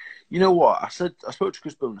anyway. You know what? I spoke to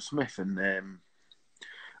Chris Smith, and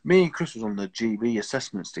me and Chris was on the GB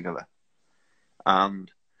assessments together,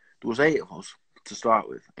 and there was 8 of us to start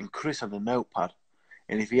with, and Chris had a notepad,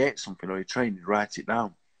 and if he ate something or he trained, he'd write it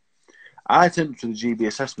down. I turned up to the GB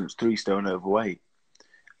assessments 3 stone overweight,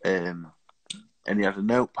 and he had a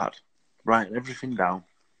notepad, writing everything down.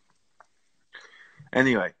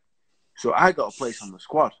 Anyway, so I got a place on the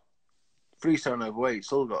squad. 3 stone overweight,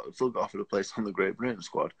 still got offered a place on the Great Britain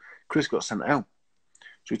squad. Chris got sent out.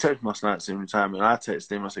 So he texted me last night saying retirement, and I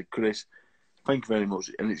texted him. I said, Chris, thank you very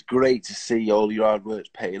much, and it's great to see all your hard work's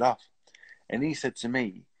paid off. And he said to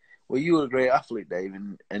me, well, you were a great athlete, Dave,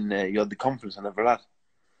 and you had the confidence I never had.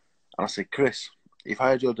 And I said, Chris, if I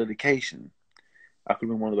had your dedication, I could have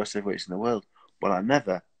been one of the best heavyweights in the world. But I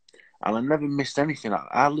never missed anything.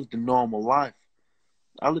 I lived a normal life.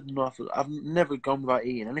 I've never gone without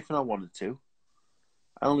eating anything I wanted to.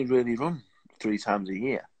 I only really run 3 times a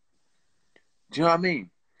year. Do you know what I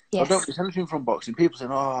mean? Yes. I don't miss anything from boxing. People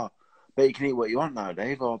saying, oh, I bet you can eat what you want now,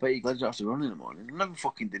 Dave, or I bet you're glad you don't have to run in the morning. I never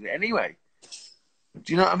fucking did it anyway.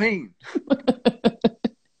 Do you know what I mean?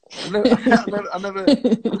 I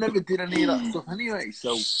never did any of that stuff anyway.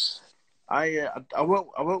 So I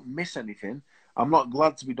won't miss anything. I'm not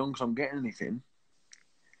glad to be done because I'm getting anything.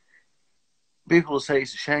 People will say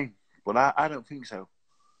it's a shame, but I don't think so.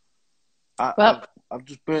 I've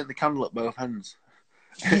just burnt the candle at both ends.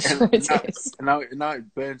 Now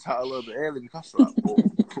it burns out a little bit early because of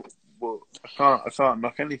that. But I can't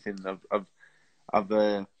knock anything.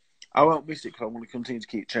 I won't miss it because I want to continue to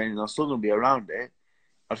keep training. I'm still going to be around it.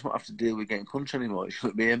 I just won't have to deal with getting punched anymore. It's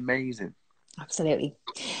going to be amazing. Absolutely.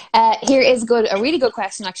 Here is a really good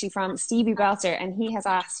question actually from Stevie Belter, and he has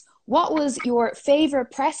asked, what was your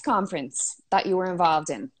favourite press conference that you were involved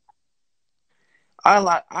in? I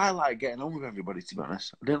like getting on with everybody, to be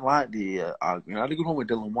honest. I didn't like the arguing. I had a good one with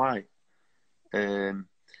Dylan White. And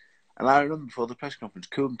I remember before the press conference,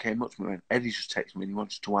 Coogan came up to me and Eddie just texted me and he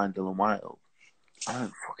wanted to wind Dylan White up. I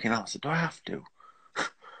went, fucking hell. I said, do I have to?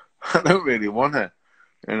 I don't really want to.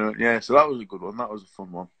 Yeah, so that was a good one. That was a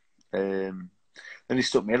fun one. Then he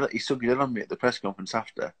stuck his head on me at the press conference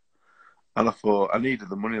after. And I thought, I needed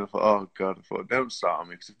the money. I thought, oh, God. I thought, don't start on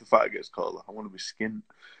me because if the fight gets called, I want to be skinned.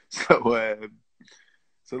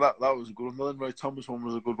 So that was a good one. The Lynn Roy Thomas one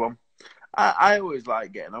was a good one. I always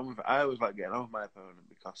like getting on with my opponent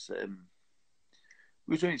because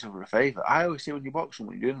we're doing each other a favour. I always say when you box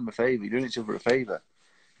someone, you're doing them a favour. You're doing each other a favour.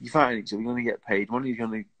 You fight each other, you're going to get paid. One of you's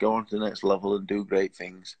going to go on to the next level and do great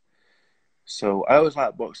things. So I always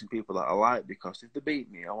like boxing people that I like because if they beat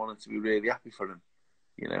me, I want them to be really happy for them.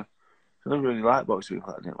 You know, I don't really like boxing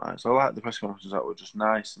people that I didn't like. So I like the press conferences that were just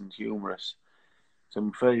nice and humorous. So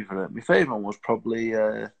my favourite one was probably.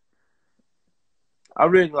 I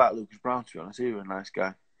really like Lucas Brown, to be honest. He was a nice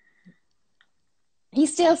guy. He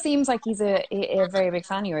still seems like he's a very big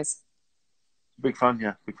fan of yours. Big fan,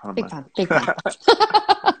 yeah. Big fan. Big fan.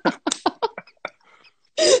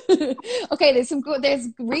 Okay, there's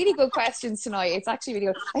really good questions tonight. It's actually really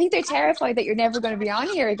good. I think they're terrified that you're never going to be on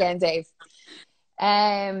here again, Dave.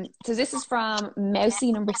 So this is from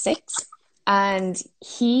Mousy number 6. And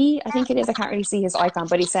I think it is, I can't really see his icon,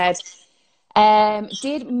 but he said,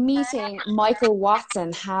 did meeting Michael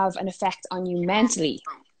Watson have an effect on you mentally?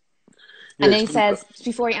 Yeah, and then he says,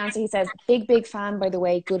 before he answers, he says, big fan, by the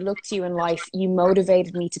way. Good luck to you in life. You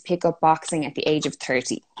motivated me to pick up boxing at the age of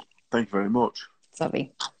 30. Thank you very much. It's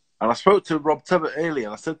lovely. And I spoke to Rob Tebbett earlier,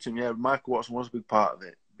 and I said to him, yeah, Michael Watson was a big part of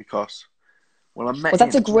it because when I met him...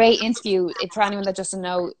 That's a great interview. For anyone that doesn't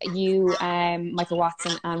know, you, Michael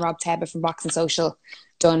Watson and Rob Tebbett from Boxing Social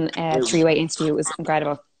done a 3-way interview. It was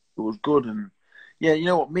incredible. It was good. And yeah, you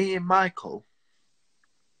know what? Me and Michael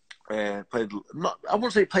played... I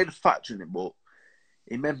wouldn't say he played a factor in it, but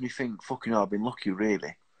it made me think, fucking hell, I've been lucky,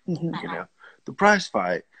 really. Mm-hmm. You know? The prize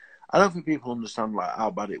fight, I don't think people understand like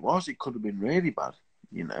how bad it was. It could have been really bad,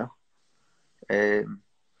 you know?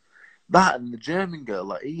 That and the German girl,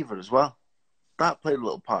 like Eva as well. That played a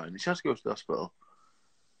little part in it. She has to go to the hospital.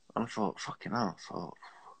 And I thought, fucking hell,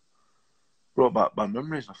 brought back bad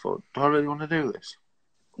memories. I thought, do I really want to do this?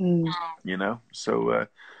 Mm. You know? So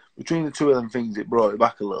between the two of them things, it brought it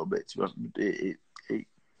back a little bit.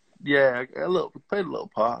 Yeah, played a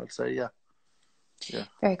little part, I'd say, yeah. Yeah.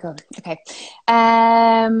 Very cool. Okay.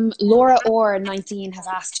 Laura Orr 19 has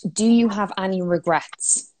asked, do you have any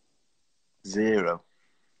regrets? Zero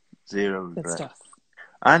Good regret. stuff.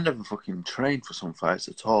 I never fucking trained for some fights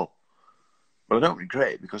at all. But I don't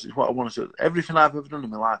regret it because it's what I want to do. Everything I've ever done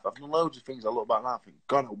in my life, I've done loads of things I look back now and think,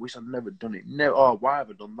 God, I wish I'd never done it. Never, oh, why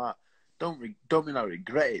have I done that? Don't mean I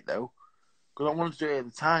regret it, though. Because I wanted to do it at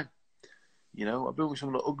the time. You know, I've been with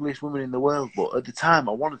some of the ugliest women in the world, but at the time,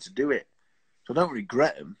 I wanted to do it. So I don't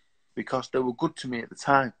regret them because they were good to me at the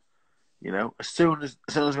time. You know, as soon as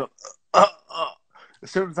I go,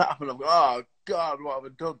 as soon as that happened, I'm going, oh, God, what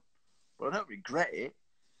have I done? But I don't regret it.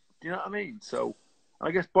 Do you know what I mean? So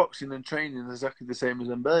I guess boxing and training is exactly the same as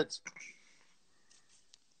them birds.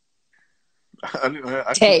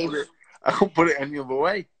 I Dave, couldn't put it any other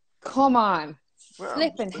way. come on. Well,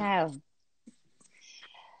 Flipping hell.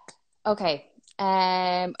 Okay.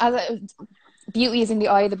 Beauty is in the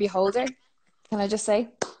eye of the beholder. Can I just say?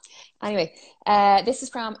 Anyway, this is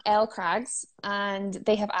from L. Craggs, and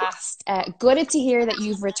they have asked, gutted to hear that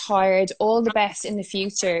you've retired. All the best in the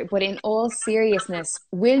future. But in all seriousness,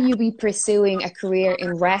 will you be pursuing a career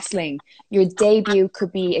in wrestling? Your debut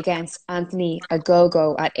could be against Anthony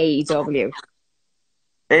Ogogo at AEW.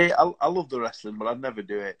 hey, I love the wrestling, but I'd never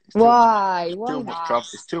do it. Why? Why not?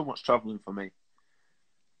 It's too much traveling for me.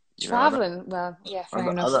 You know, Traveling? Well, yeah, fair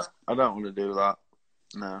enough. I don't want to do that.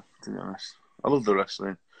 No, to be honest. I love the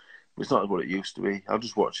wrestling. But it's not what it used to be. I'll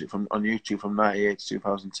just watch it on YouTube from 98 to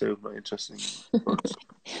 2002. Not interesting.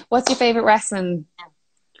 What's your favourite wrestling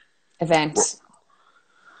event?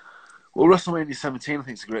 Well, WrestleMania 17, I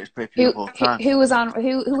think, is the greatest pay-per-view of all time.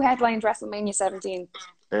 Who headlined WrestleMania 17?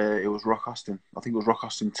 It was Rock Austin. I think it was Rock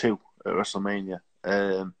Austin 2 at WrestleMania.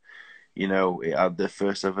 You know, it had the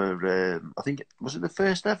first ever. Was it the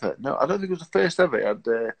first ever? No, I don't think it was the first ever. It had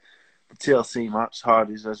the TLC match,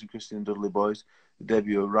 Hardy's as Christian and Dudley Boys, the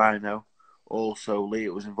debut of Rhino. Also,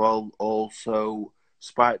 Lydia was involved. Also,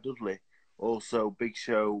 Spike Dudley. Also, Big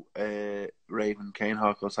Show, Raven, Kane,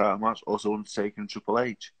 Hardcore title match. Also, Undertaker and Triple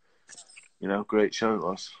H. You know, great show it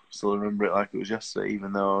was. Still remember it like it was yesterday,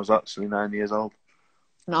 even though I was actually 9 years old.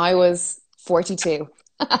 And I was 42.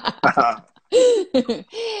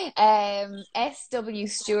 SW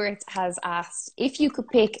Stewart has asked, if you could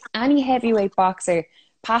pick any heavyweight boxer,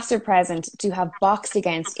 past or present, to have boxed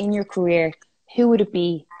against in your career, who would it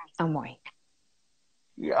be and why?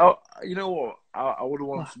 Yeah, you know what? I would have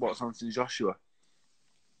wanted to box Anthony Joshua.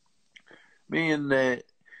 Me,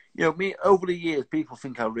 over the years, people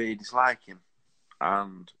think I really dislike him.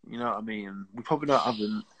 And, you know what I mean? We probably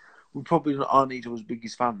aren't each other's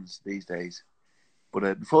biggest fans these days.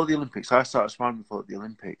 But before the Olympics, I started sparring before the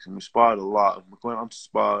Olympics, and we sparred a lot. And we're going on to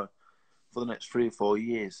spar for the next 3 or 4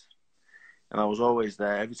 years. And I was always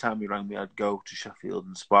there. Every time he rang me, I'd go to Sheffield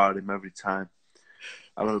and spar him every time.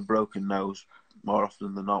 I had a broken nose more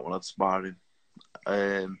often than not when I'd spar him.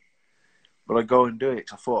 But I'd go and do it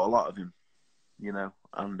because I thought a lot of him, you know.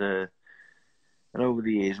 And over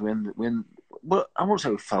the years, well, I won't say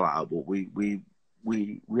we fell out, but we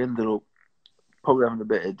ended up probably having a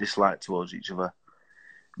bit of dislike towards each other.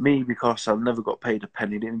 Me, because I never got paid a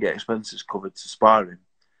penny, didn't get expenses covered to sparring.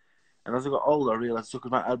 And as I got older, I realised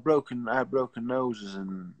I had broken noses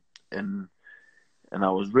and I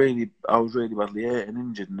was really badly hurt and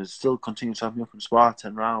injured, and they still continued to have me up and spar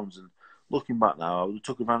 10 rounds. And looking back now, I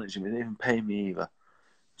took advantage of me. They didn't even pay me either.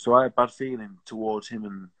 So I had bad feeling towards him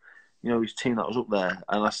and, you know, his team that was up there.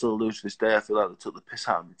 And I still do to this day. I feel like they took the piss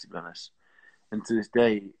out of me, to be honest. And to this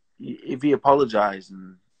day, if he apologised,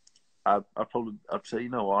 and I'd say, you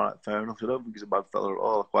know, all right, fair enough. I don't think he's a bad fella at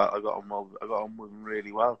all. I got on with him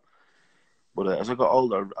really well. But as I got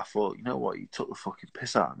older, I thought, you know what, he took the fucking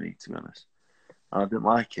piss out of me, to be honest. And I didn't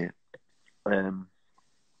like it. Have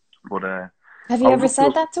you ever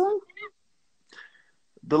said that to him?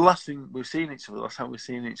 The last time we've seen each other,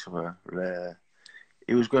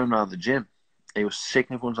 he was going around the gym. He was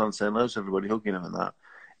shaking everyone's hand, saying hello to everybody, hugging him and that.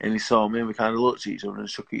 And he saw me, and we kind of looked at each other and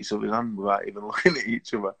shook each other's hand without even looking at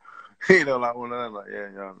each other. You know, like one of them, like,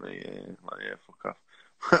 yeah, like, yeah, fuck off.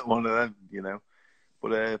 One of them, you know.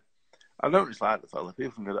 But I don't dislike the fella.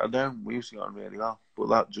 People think I don't. We used to get on really well. But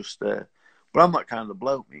that just, but I'm that kind of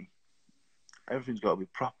bloke, me. Everything's got to be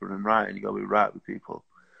proper and right, and you got to be right with people.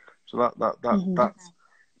 So that's,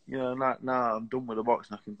 you know, now I'm done with the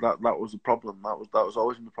boxing. I think that was the problem. That was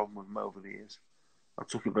always been the problem with him over the years. I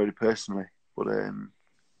took it very personally. But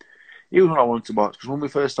he was what I wanted to box. Because when we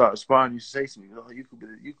first started sparring, he used to say to me, "Oh, you could be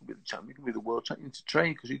the champ. You could be the world champion to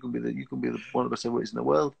train because you can be the one of the best heavyweights in the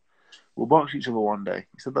world. We'll box each other one day."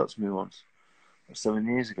 He said that to me once, 7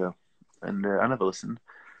 years ago, and I never listened.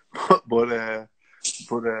 but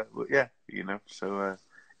yeah, you know. So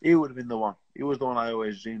he would have been the one. He was the one I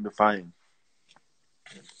always dreamed of fighting.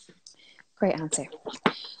 Great answer.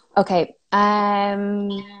 Okay.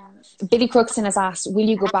 Billy Crookston has asked, will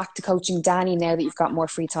you go back to coaching Danny now that you've got more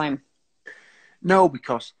free time? No,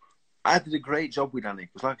 because I did a great job with Danny.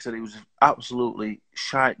 Because like I said, it was an absolutely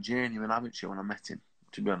shite journeyman amateur when I met him,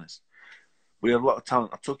 to be honest. We had a lot of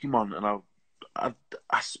talent. I took him on and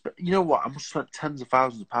you know what? I must have spent tens of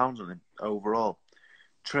thousands of pounds on him overall.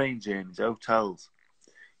 Train journeys, hotels,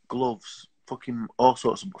 gloves, fucking all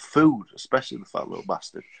sorts of food, especially the fat little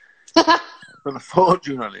bastard. Spent a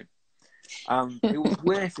fortune on him. And it was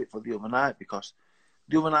worth it for the other night because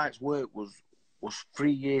the other night's work was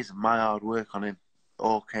 3 years of my hard work on him.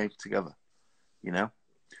 All came together, you know?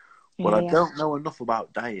 But I don't know enough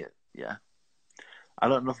about diet, yeah? I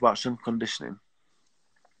don't know enough about strength conditioning.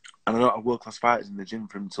 And I don't have world-class fighters in the gym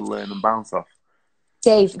for him to learn and bounce off.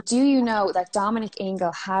 Dave, do you know that Dominic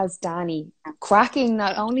Ingle has Danny cracking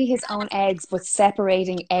not only his own eggs, but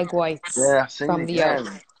separating egg whites from the yolk?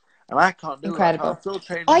 And I can't do that. Incredible. I'm still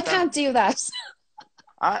training I Danny. can't do that.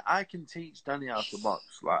 I can teach Danny how to box.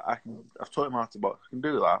 I've taught him how to box. I can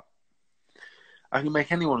do that. I can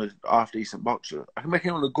make anyone a half-decent boxer. I can make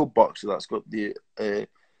anyone a good boxer that's got the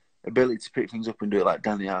ability to pick things up and do it like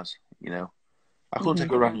Danny has, you know? I couldn't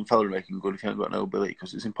take a random fella and make him good if he ain't got no ability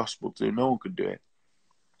because it's impossible to do. No one could do it.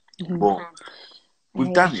 But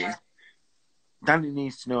with Danny, Danny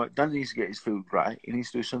needs to get his food right. He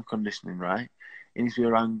needs to do some conditioning right. He needs to be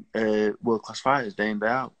around world-class fighters day in, day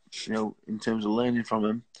out, you know, in terms of learning from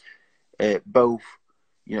them. Both,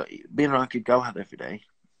 you know, being around Kid Galahad every day,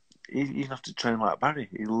 he doesn't have to train like Barry.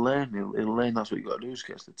 He'll learn that's what you got to do to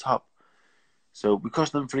get to the top. So because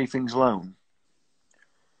of them three things alone,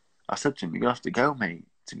 I said to him, "You're going to have to go, mate,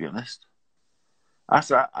 to be honest." I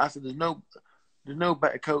said there's no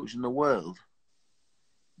better coach in the world.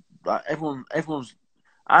 Like everyone's.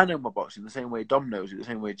 I know my boxing the same way Dom knows it, the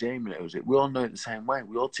same way Jamie knows it. We all know it the same way.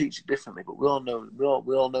 We all teach it differently, but we all know what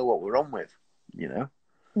we're on with. You know,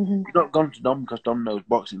 I've not gone to Dom because Dom knows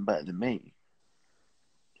boxing better than me.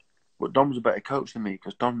 But Dom's a better coach than me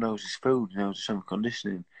because Dom knows his food, he knows his strength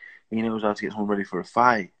conditioning, he knows how to get someone ready for a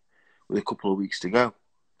fight with a couple of weeks to go.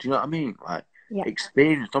 Do you know what I mean? Like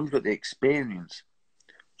experience. Dom's got the experience.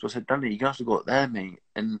 So I said, Danny, you're gonna have to go up there, mate.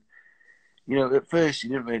 And you know, at first, you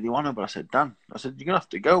didn't really want to, but I said, Dan, you're going to have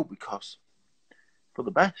to go because for the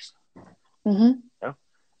best. You know?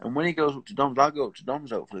 And when he goes up to Dom's, I'll go up to Dom's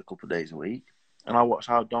hopefully a couple of days a week, and I'll watch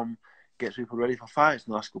how Dom gets people ready for fights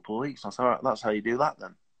in the last couple of weeks. And I'll say, all right, that's how you do that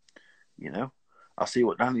then. You know? I'll see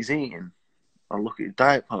what Danny's eating. I'll look at his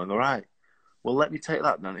diet plan and go, right, well, let me take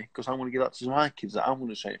that, Danny, because I'm going to give that to my kids that I'm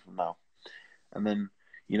going to train from now. And then,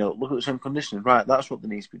 you know, look at the same conditioning. Right, that's what they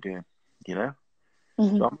need to be doing, you know?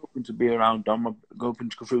 So I'm hoping to be around Dom. I'm hoping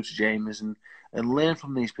to go through to James and learn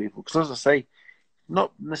from these people. Because as I say,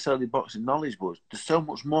 not necessarily boxing knowledge, but there's so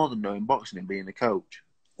much more than knowing boxing and being a coach.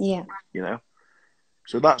 Yeah. You know?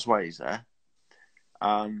 So that's why he's there.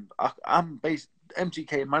 And I'm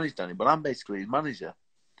MGK managed Danny, but I'm basically his manager.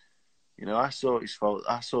 You know, I saw his fight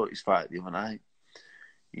the other night.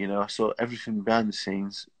 You know, I saw everything behind the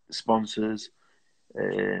scenes, sponsors,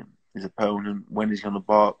 his opponent, when he's going to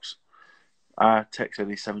box. I text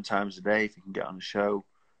Eddie 7 times a day if he can get on the show.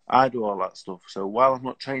 I do all that stuff. So while I'm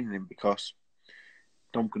not training him because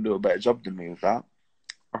Dom can do a better job than me with that,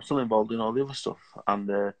 I'm still involved in all the other stuff.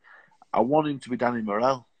 And I want him to be Danny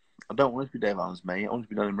Morrell. I don't want him to be Dave Allen's mate. I want him to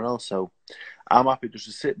be Danny Morrell. So I'm happy just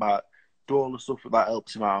to sit back, do all the stuff that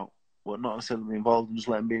helps him out, but not necessarily be involved and just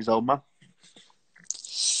let him be his old man.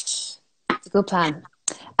 It's a good plan.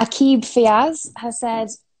 Akib Fiaz has said,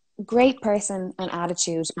 great person and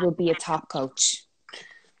attitude, will be a top coach.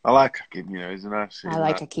 I like Akib, you know, he's a nice. I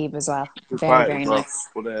like Akib as well. Very, very nice.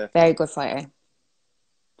 But, very good fighter.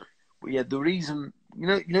 But yeah, the reason,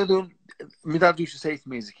 my dad used to say to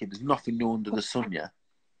me as a kid, there's nothing new under the sun, yeah?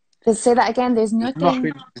 Let's say that again, there's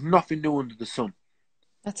nothing new under the sun.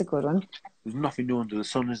 That's a good one. There's nothing new under the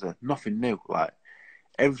sun, is there? Nothing new. Like,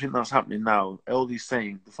 everything that's happening now, all these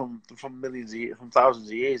sayings, from millions of years, from thousands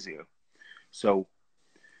of years ago. So,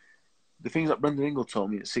 the things that Brendan Ingle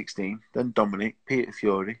told me at 16, then Dominic, Peter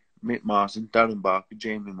Fury, Mick Marsden, Darren Barker,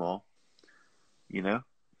 Jamie Moore, you know?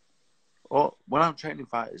 Or when I'm training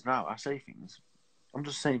fighters now, I say things. I'm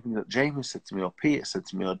just saying things that Jamie said to me, or Peter said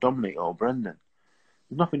to me, or Dominic, or Brendan.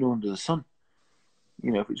 There's nothing new under the sun.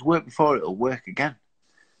 You know, if it's worked before, it'll work again.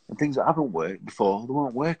 And things that haven't worked before, they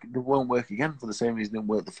won't work. They won't work again for the same reason they didn't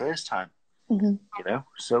work the first time. Mm-hmm. You know.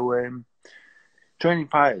 So training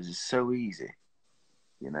fighters is so easy.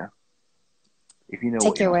 You know, if you know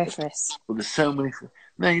what Take you your mean. word for it. But there's so many.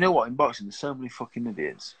 No, you know what? In boxing, there's so many fucking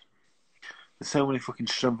idiots. There's so many fucking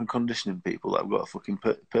strength and conditioning people that have got a fucking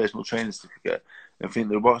personal training certificate and think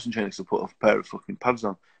they're a boxing trainers to put a pair of fucking pads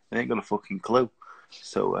on. They ain't got a fucking clue.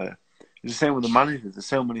 So it's the same with the managers. There's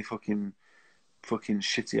so many fucking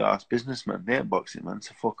shitty ass businessmen. They ain't boxing, man.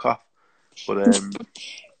 So fuck off. But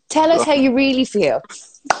Tell us how you really feel.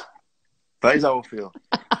 that is how I feel.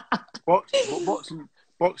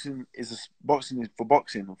 Boxing is for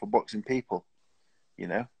boxing and for boxing people. You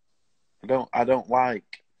know, I don't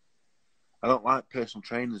like personal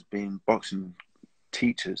trainers being boxing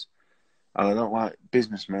teachers, and I don't like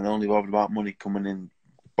businessmen only bothered about money coming in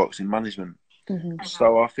boxing management. Mm-hmm.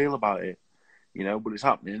 So I feel about it, you know. But it's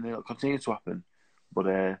happening, and it'll continue to happen. But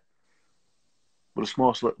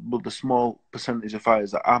the small percentage of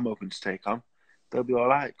fighters that I'm hoping to take on, they'll be all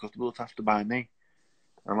right because they'll have to buy me.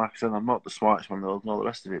 And like I said, I'm not the smartest one in the world and all the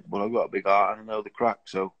rest of it, but I've got a big heart and I know the crack.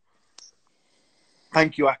 So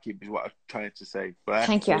thank you, Akib, is what I'm trying to say. But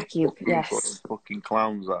Thank you, Akib. Yes. fucking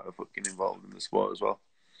clowns that are fucking involved in the sport as well.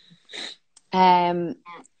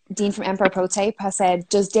 Dean from Empire Pro Tape has said,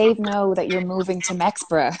 "Does Dave know that you're moving to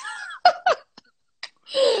Mexborough?"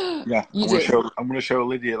 Yeah, You do. I'm going to show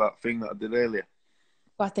Lydia that thing that I did earlier.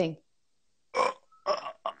 What thing?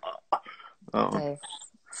 Oh. Dave.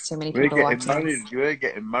 It's too many We're people getting watching. married. You're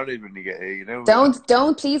getting married when you get here, you know.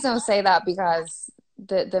 Please don't say that because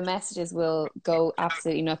the messages will go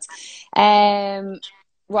absolutely nuts.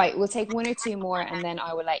 Right, we'll take one or two more and then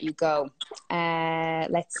I will let you go.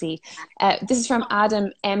 Let's see. This is from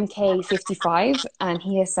Adam MK55 and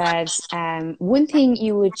he has said, one thing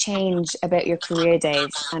you would change about your career, Dave,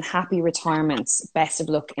 and happy retirement. Best of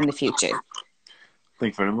luck in the future.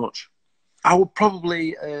 Thank you very much. I would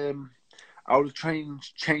probably I would have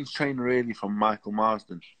changed trainer really from Michael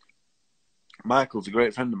Marsden. Michael's a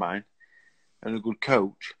great friend of mine and a good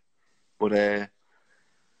coach, but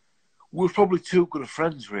we're probably too good of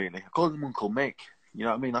friends, really. I called him Uncle Mick. You know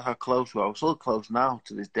what I mean? That's how close we are. We're still close now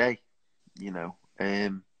to this day. You know, I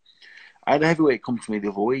had a heavyweight come to me the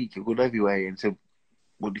other week, a good heavyweight, and said,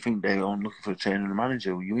 "What do you think, Dave? I'm looking for a trainer and a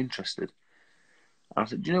manager. Are you interested?" And I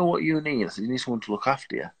said, "Do you know what you need?" I said, "You need someone to look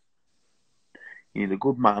after you. You need a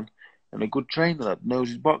good man and a good trainer that knows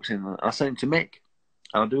his boxing." And I sent him to Mick,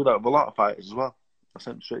 and I do that with a lot of fighters as well. I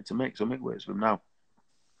sent him straight to Mick, so Mick works with him now.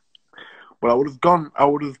 But I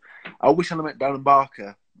wish I'd met Darren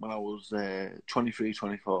Barker when I was 23,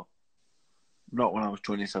 24. Not when I was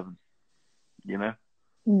 27, you know?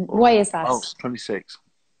 Why is that? 26.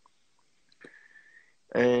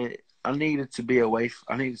 I needed to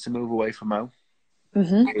move away from home.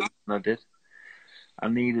 Mm-hmm. And I did. I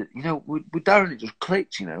needed, you know, with Darren, it just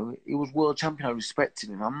clicked, you know? He was world champion. I respected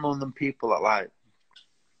him. I'm one of them people that, like,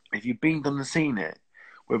 if you've been done and seen it,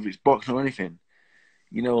 whether it's boxing or anything,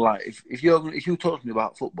 you know, like, if you talk to me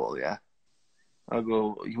about football, yeah, I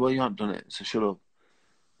go, well, you haven't done it, so shut up.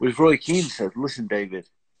 But if Roy Keane said, listen, David,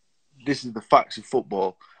 this is the facts of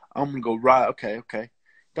football, I'm going to go, right, okay.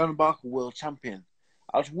 Darren Barker, world champion.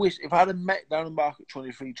 I just wish, if I'd have met Darren Barker at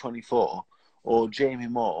 23, 24, or Jamie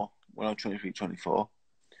Moore when I was 23, 24,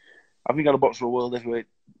 I think I'd have boxed for a world heavyweight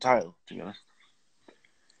title, to be honest.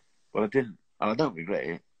 But I didn't, and I don't regret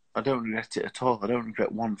it. I don't regret it at all. I don't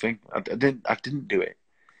regret one thing. I didn't do it.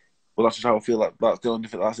 Well, that's just how I feel. Like that's the only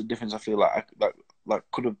difference. That's the difference. I feel like I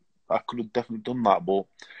could have definitely done that, but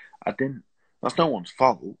I didn't. That's no one's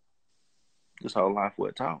fault. Just how life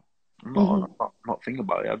worked out. I'm not thinking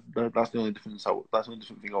about it. That's the only difference. That's the only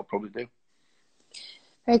different thing I'll probably do.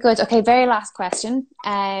 Very good. Okay, very last question.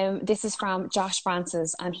 This is from Josh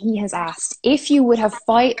Francis, and he has asked if you would have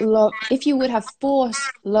fought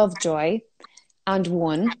Lovejoy and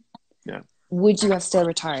won, Yeah. would you have still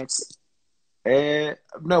retired?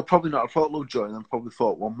 No, probably not. I fought Lovejoy and then probably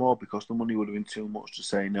fought one more because the money would have been too much to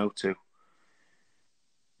say no to.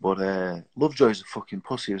 But Lovejoy's a fucking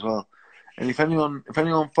pussy as well. And if anyone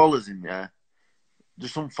follows him, yeah,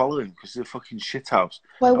 just unfollow him because he's a fucking shithouse.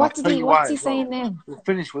 Well, What's he saying now? We'll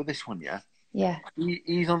finish with this one, yeah. Yeah.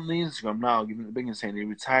 He's on the Instagram now, giving it the big and saying he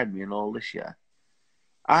retired me and all this, yeah.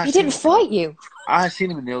 He didn't fight you. I seen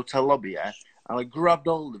him in the hotel lobby, yeah, and I grabbed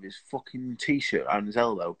hold of his fucking t-shirt around his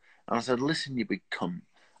elbow, and I said, "Listen, you big cunt."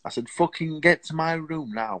 I said, "Fucking get to my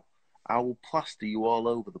room now. I will plaster you all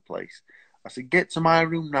over the place." I said, "Get to my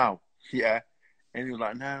room now." Yeah. And he was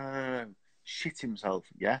like, no. Shit himself,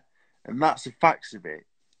 yeah? And that's the facts of it.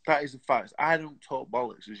 That is the facts. I don't talk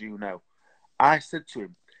bollocks, as you know. I said to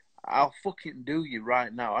him, I'll fucking do you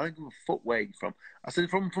right now. I don't give a fuck where you're from. I said,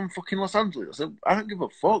 from fucking Los Angeles. I said, I don't give a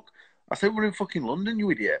fuck. I said, we're in fucking London,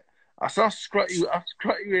 you idiot. I said, I'll scrap you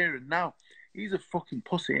here and now. He's a fucking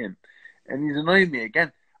pussy in. And he's annoying me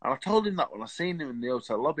again. And I told him that when I seen him in the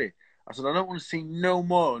hotel lobby. I said, I don't want to see no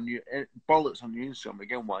more on your bollocks on your Instagram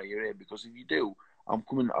again while you're here, because if you do, I'll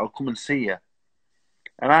come and see you.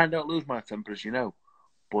 And I don't lose my temper, as you know.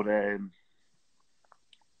 But it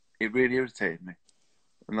really irritated me.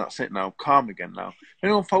 And that's it now. Calm again now. If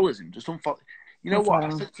anyone follows him, just unfollow. You know what? I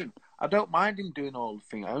said to him, I don't mind him doing all the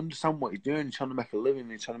thing. I understand what he's doing. He's trying to make a living.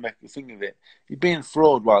 He's trying to make a thing of it. He's being a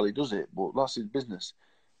fraud while he does it, but that's his business.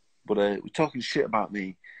 But we're talking shit about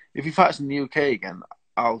me. If he fights in the UK again,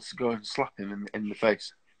 I'll go and slap him in the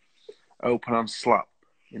face. Open hand slap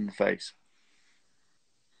in the face.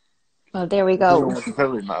 Well, there we go. I can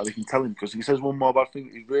tell him that. I can tell him, because if he says one more bad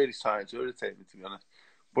thing, he's really starting to irritate me, to be honest.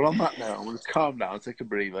 But on that note, I'm going to calm down, take a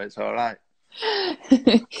breather. It's all right.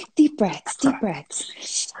 Deep breaths.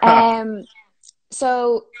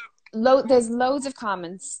 So there's loads of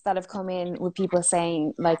comments that have come in with people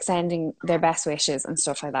saying, like, sending their best wishes and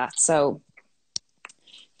stuff like that. So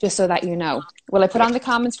just so that you know, will I put on the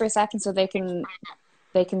comments for a second so they can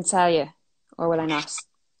tell you, or will I not?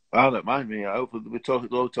 I don't mind me. I hope we're talking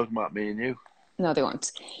about me and you. No, they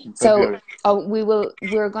won't. So,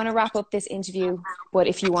 we're going to wrap up this interview, but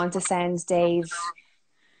if you want to send Dave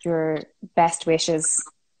your best wishes,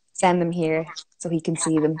 send them here so he can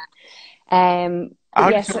see them. How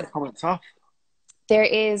do you turn the comments off? There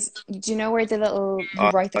is, do you know where you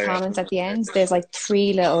write the comments at the end? There's like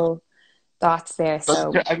 3 little dots there.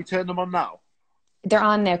 So have you turned them on now? They're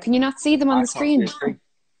on now. Can you not see them on the screen?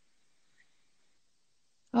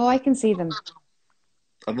 Oh, I can see them.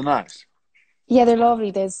 Are they nice? Yeah, they're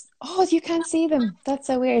lovely. You can't see them. That's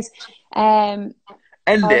so weird. End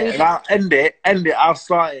it. I'll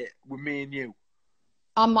start it with me and you.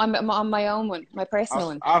 On my own one, my personal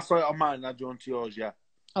one. I'll start it on mine and I'll join to yours, yeah.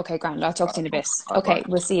 Okay, grand. I'll talk to you in a bit. Okay,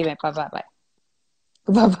 we'll see you in a bit. Bye.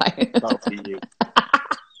 Bye-bye. That'll be you.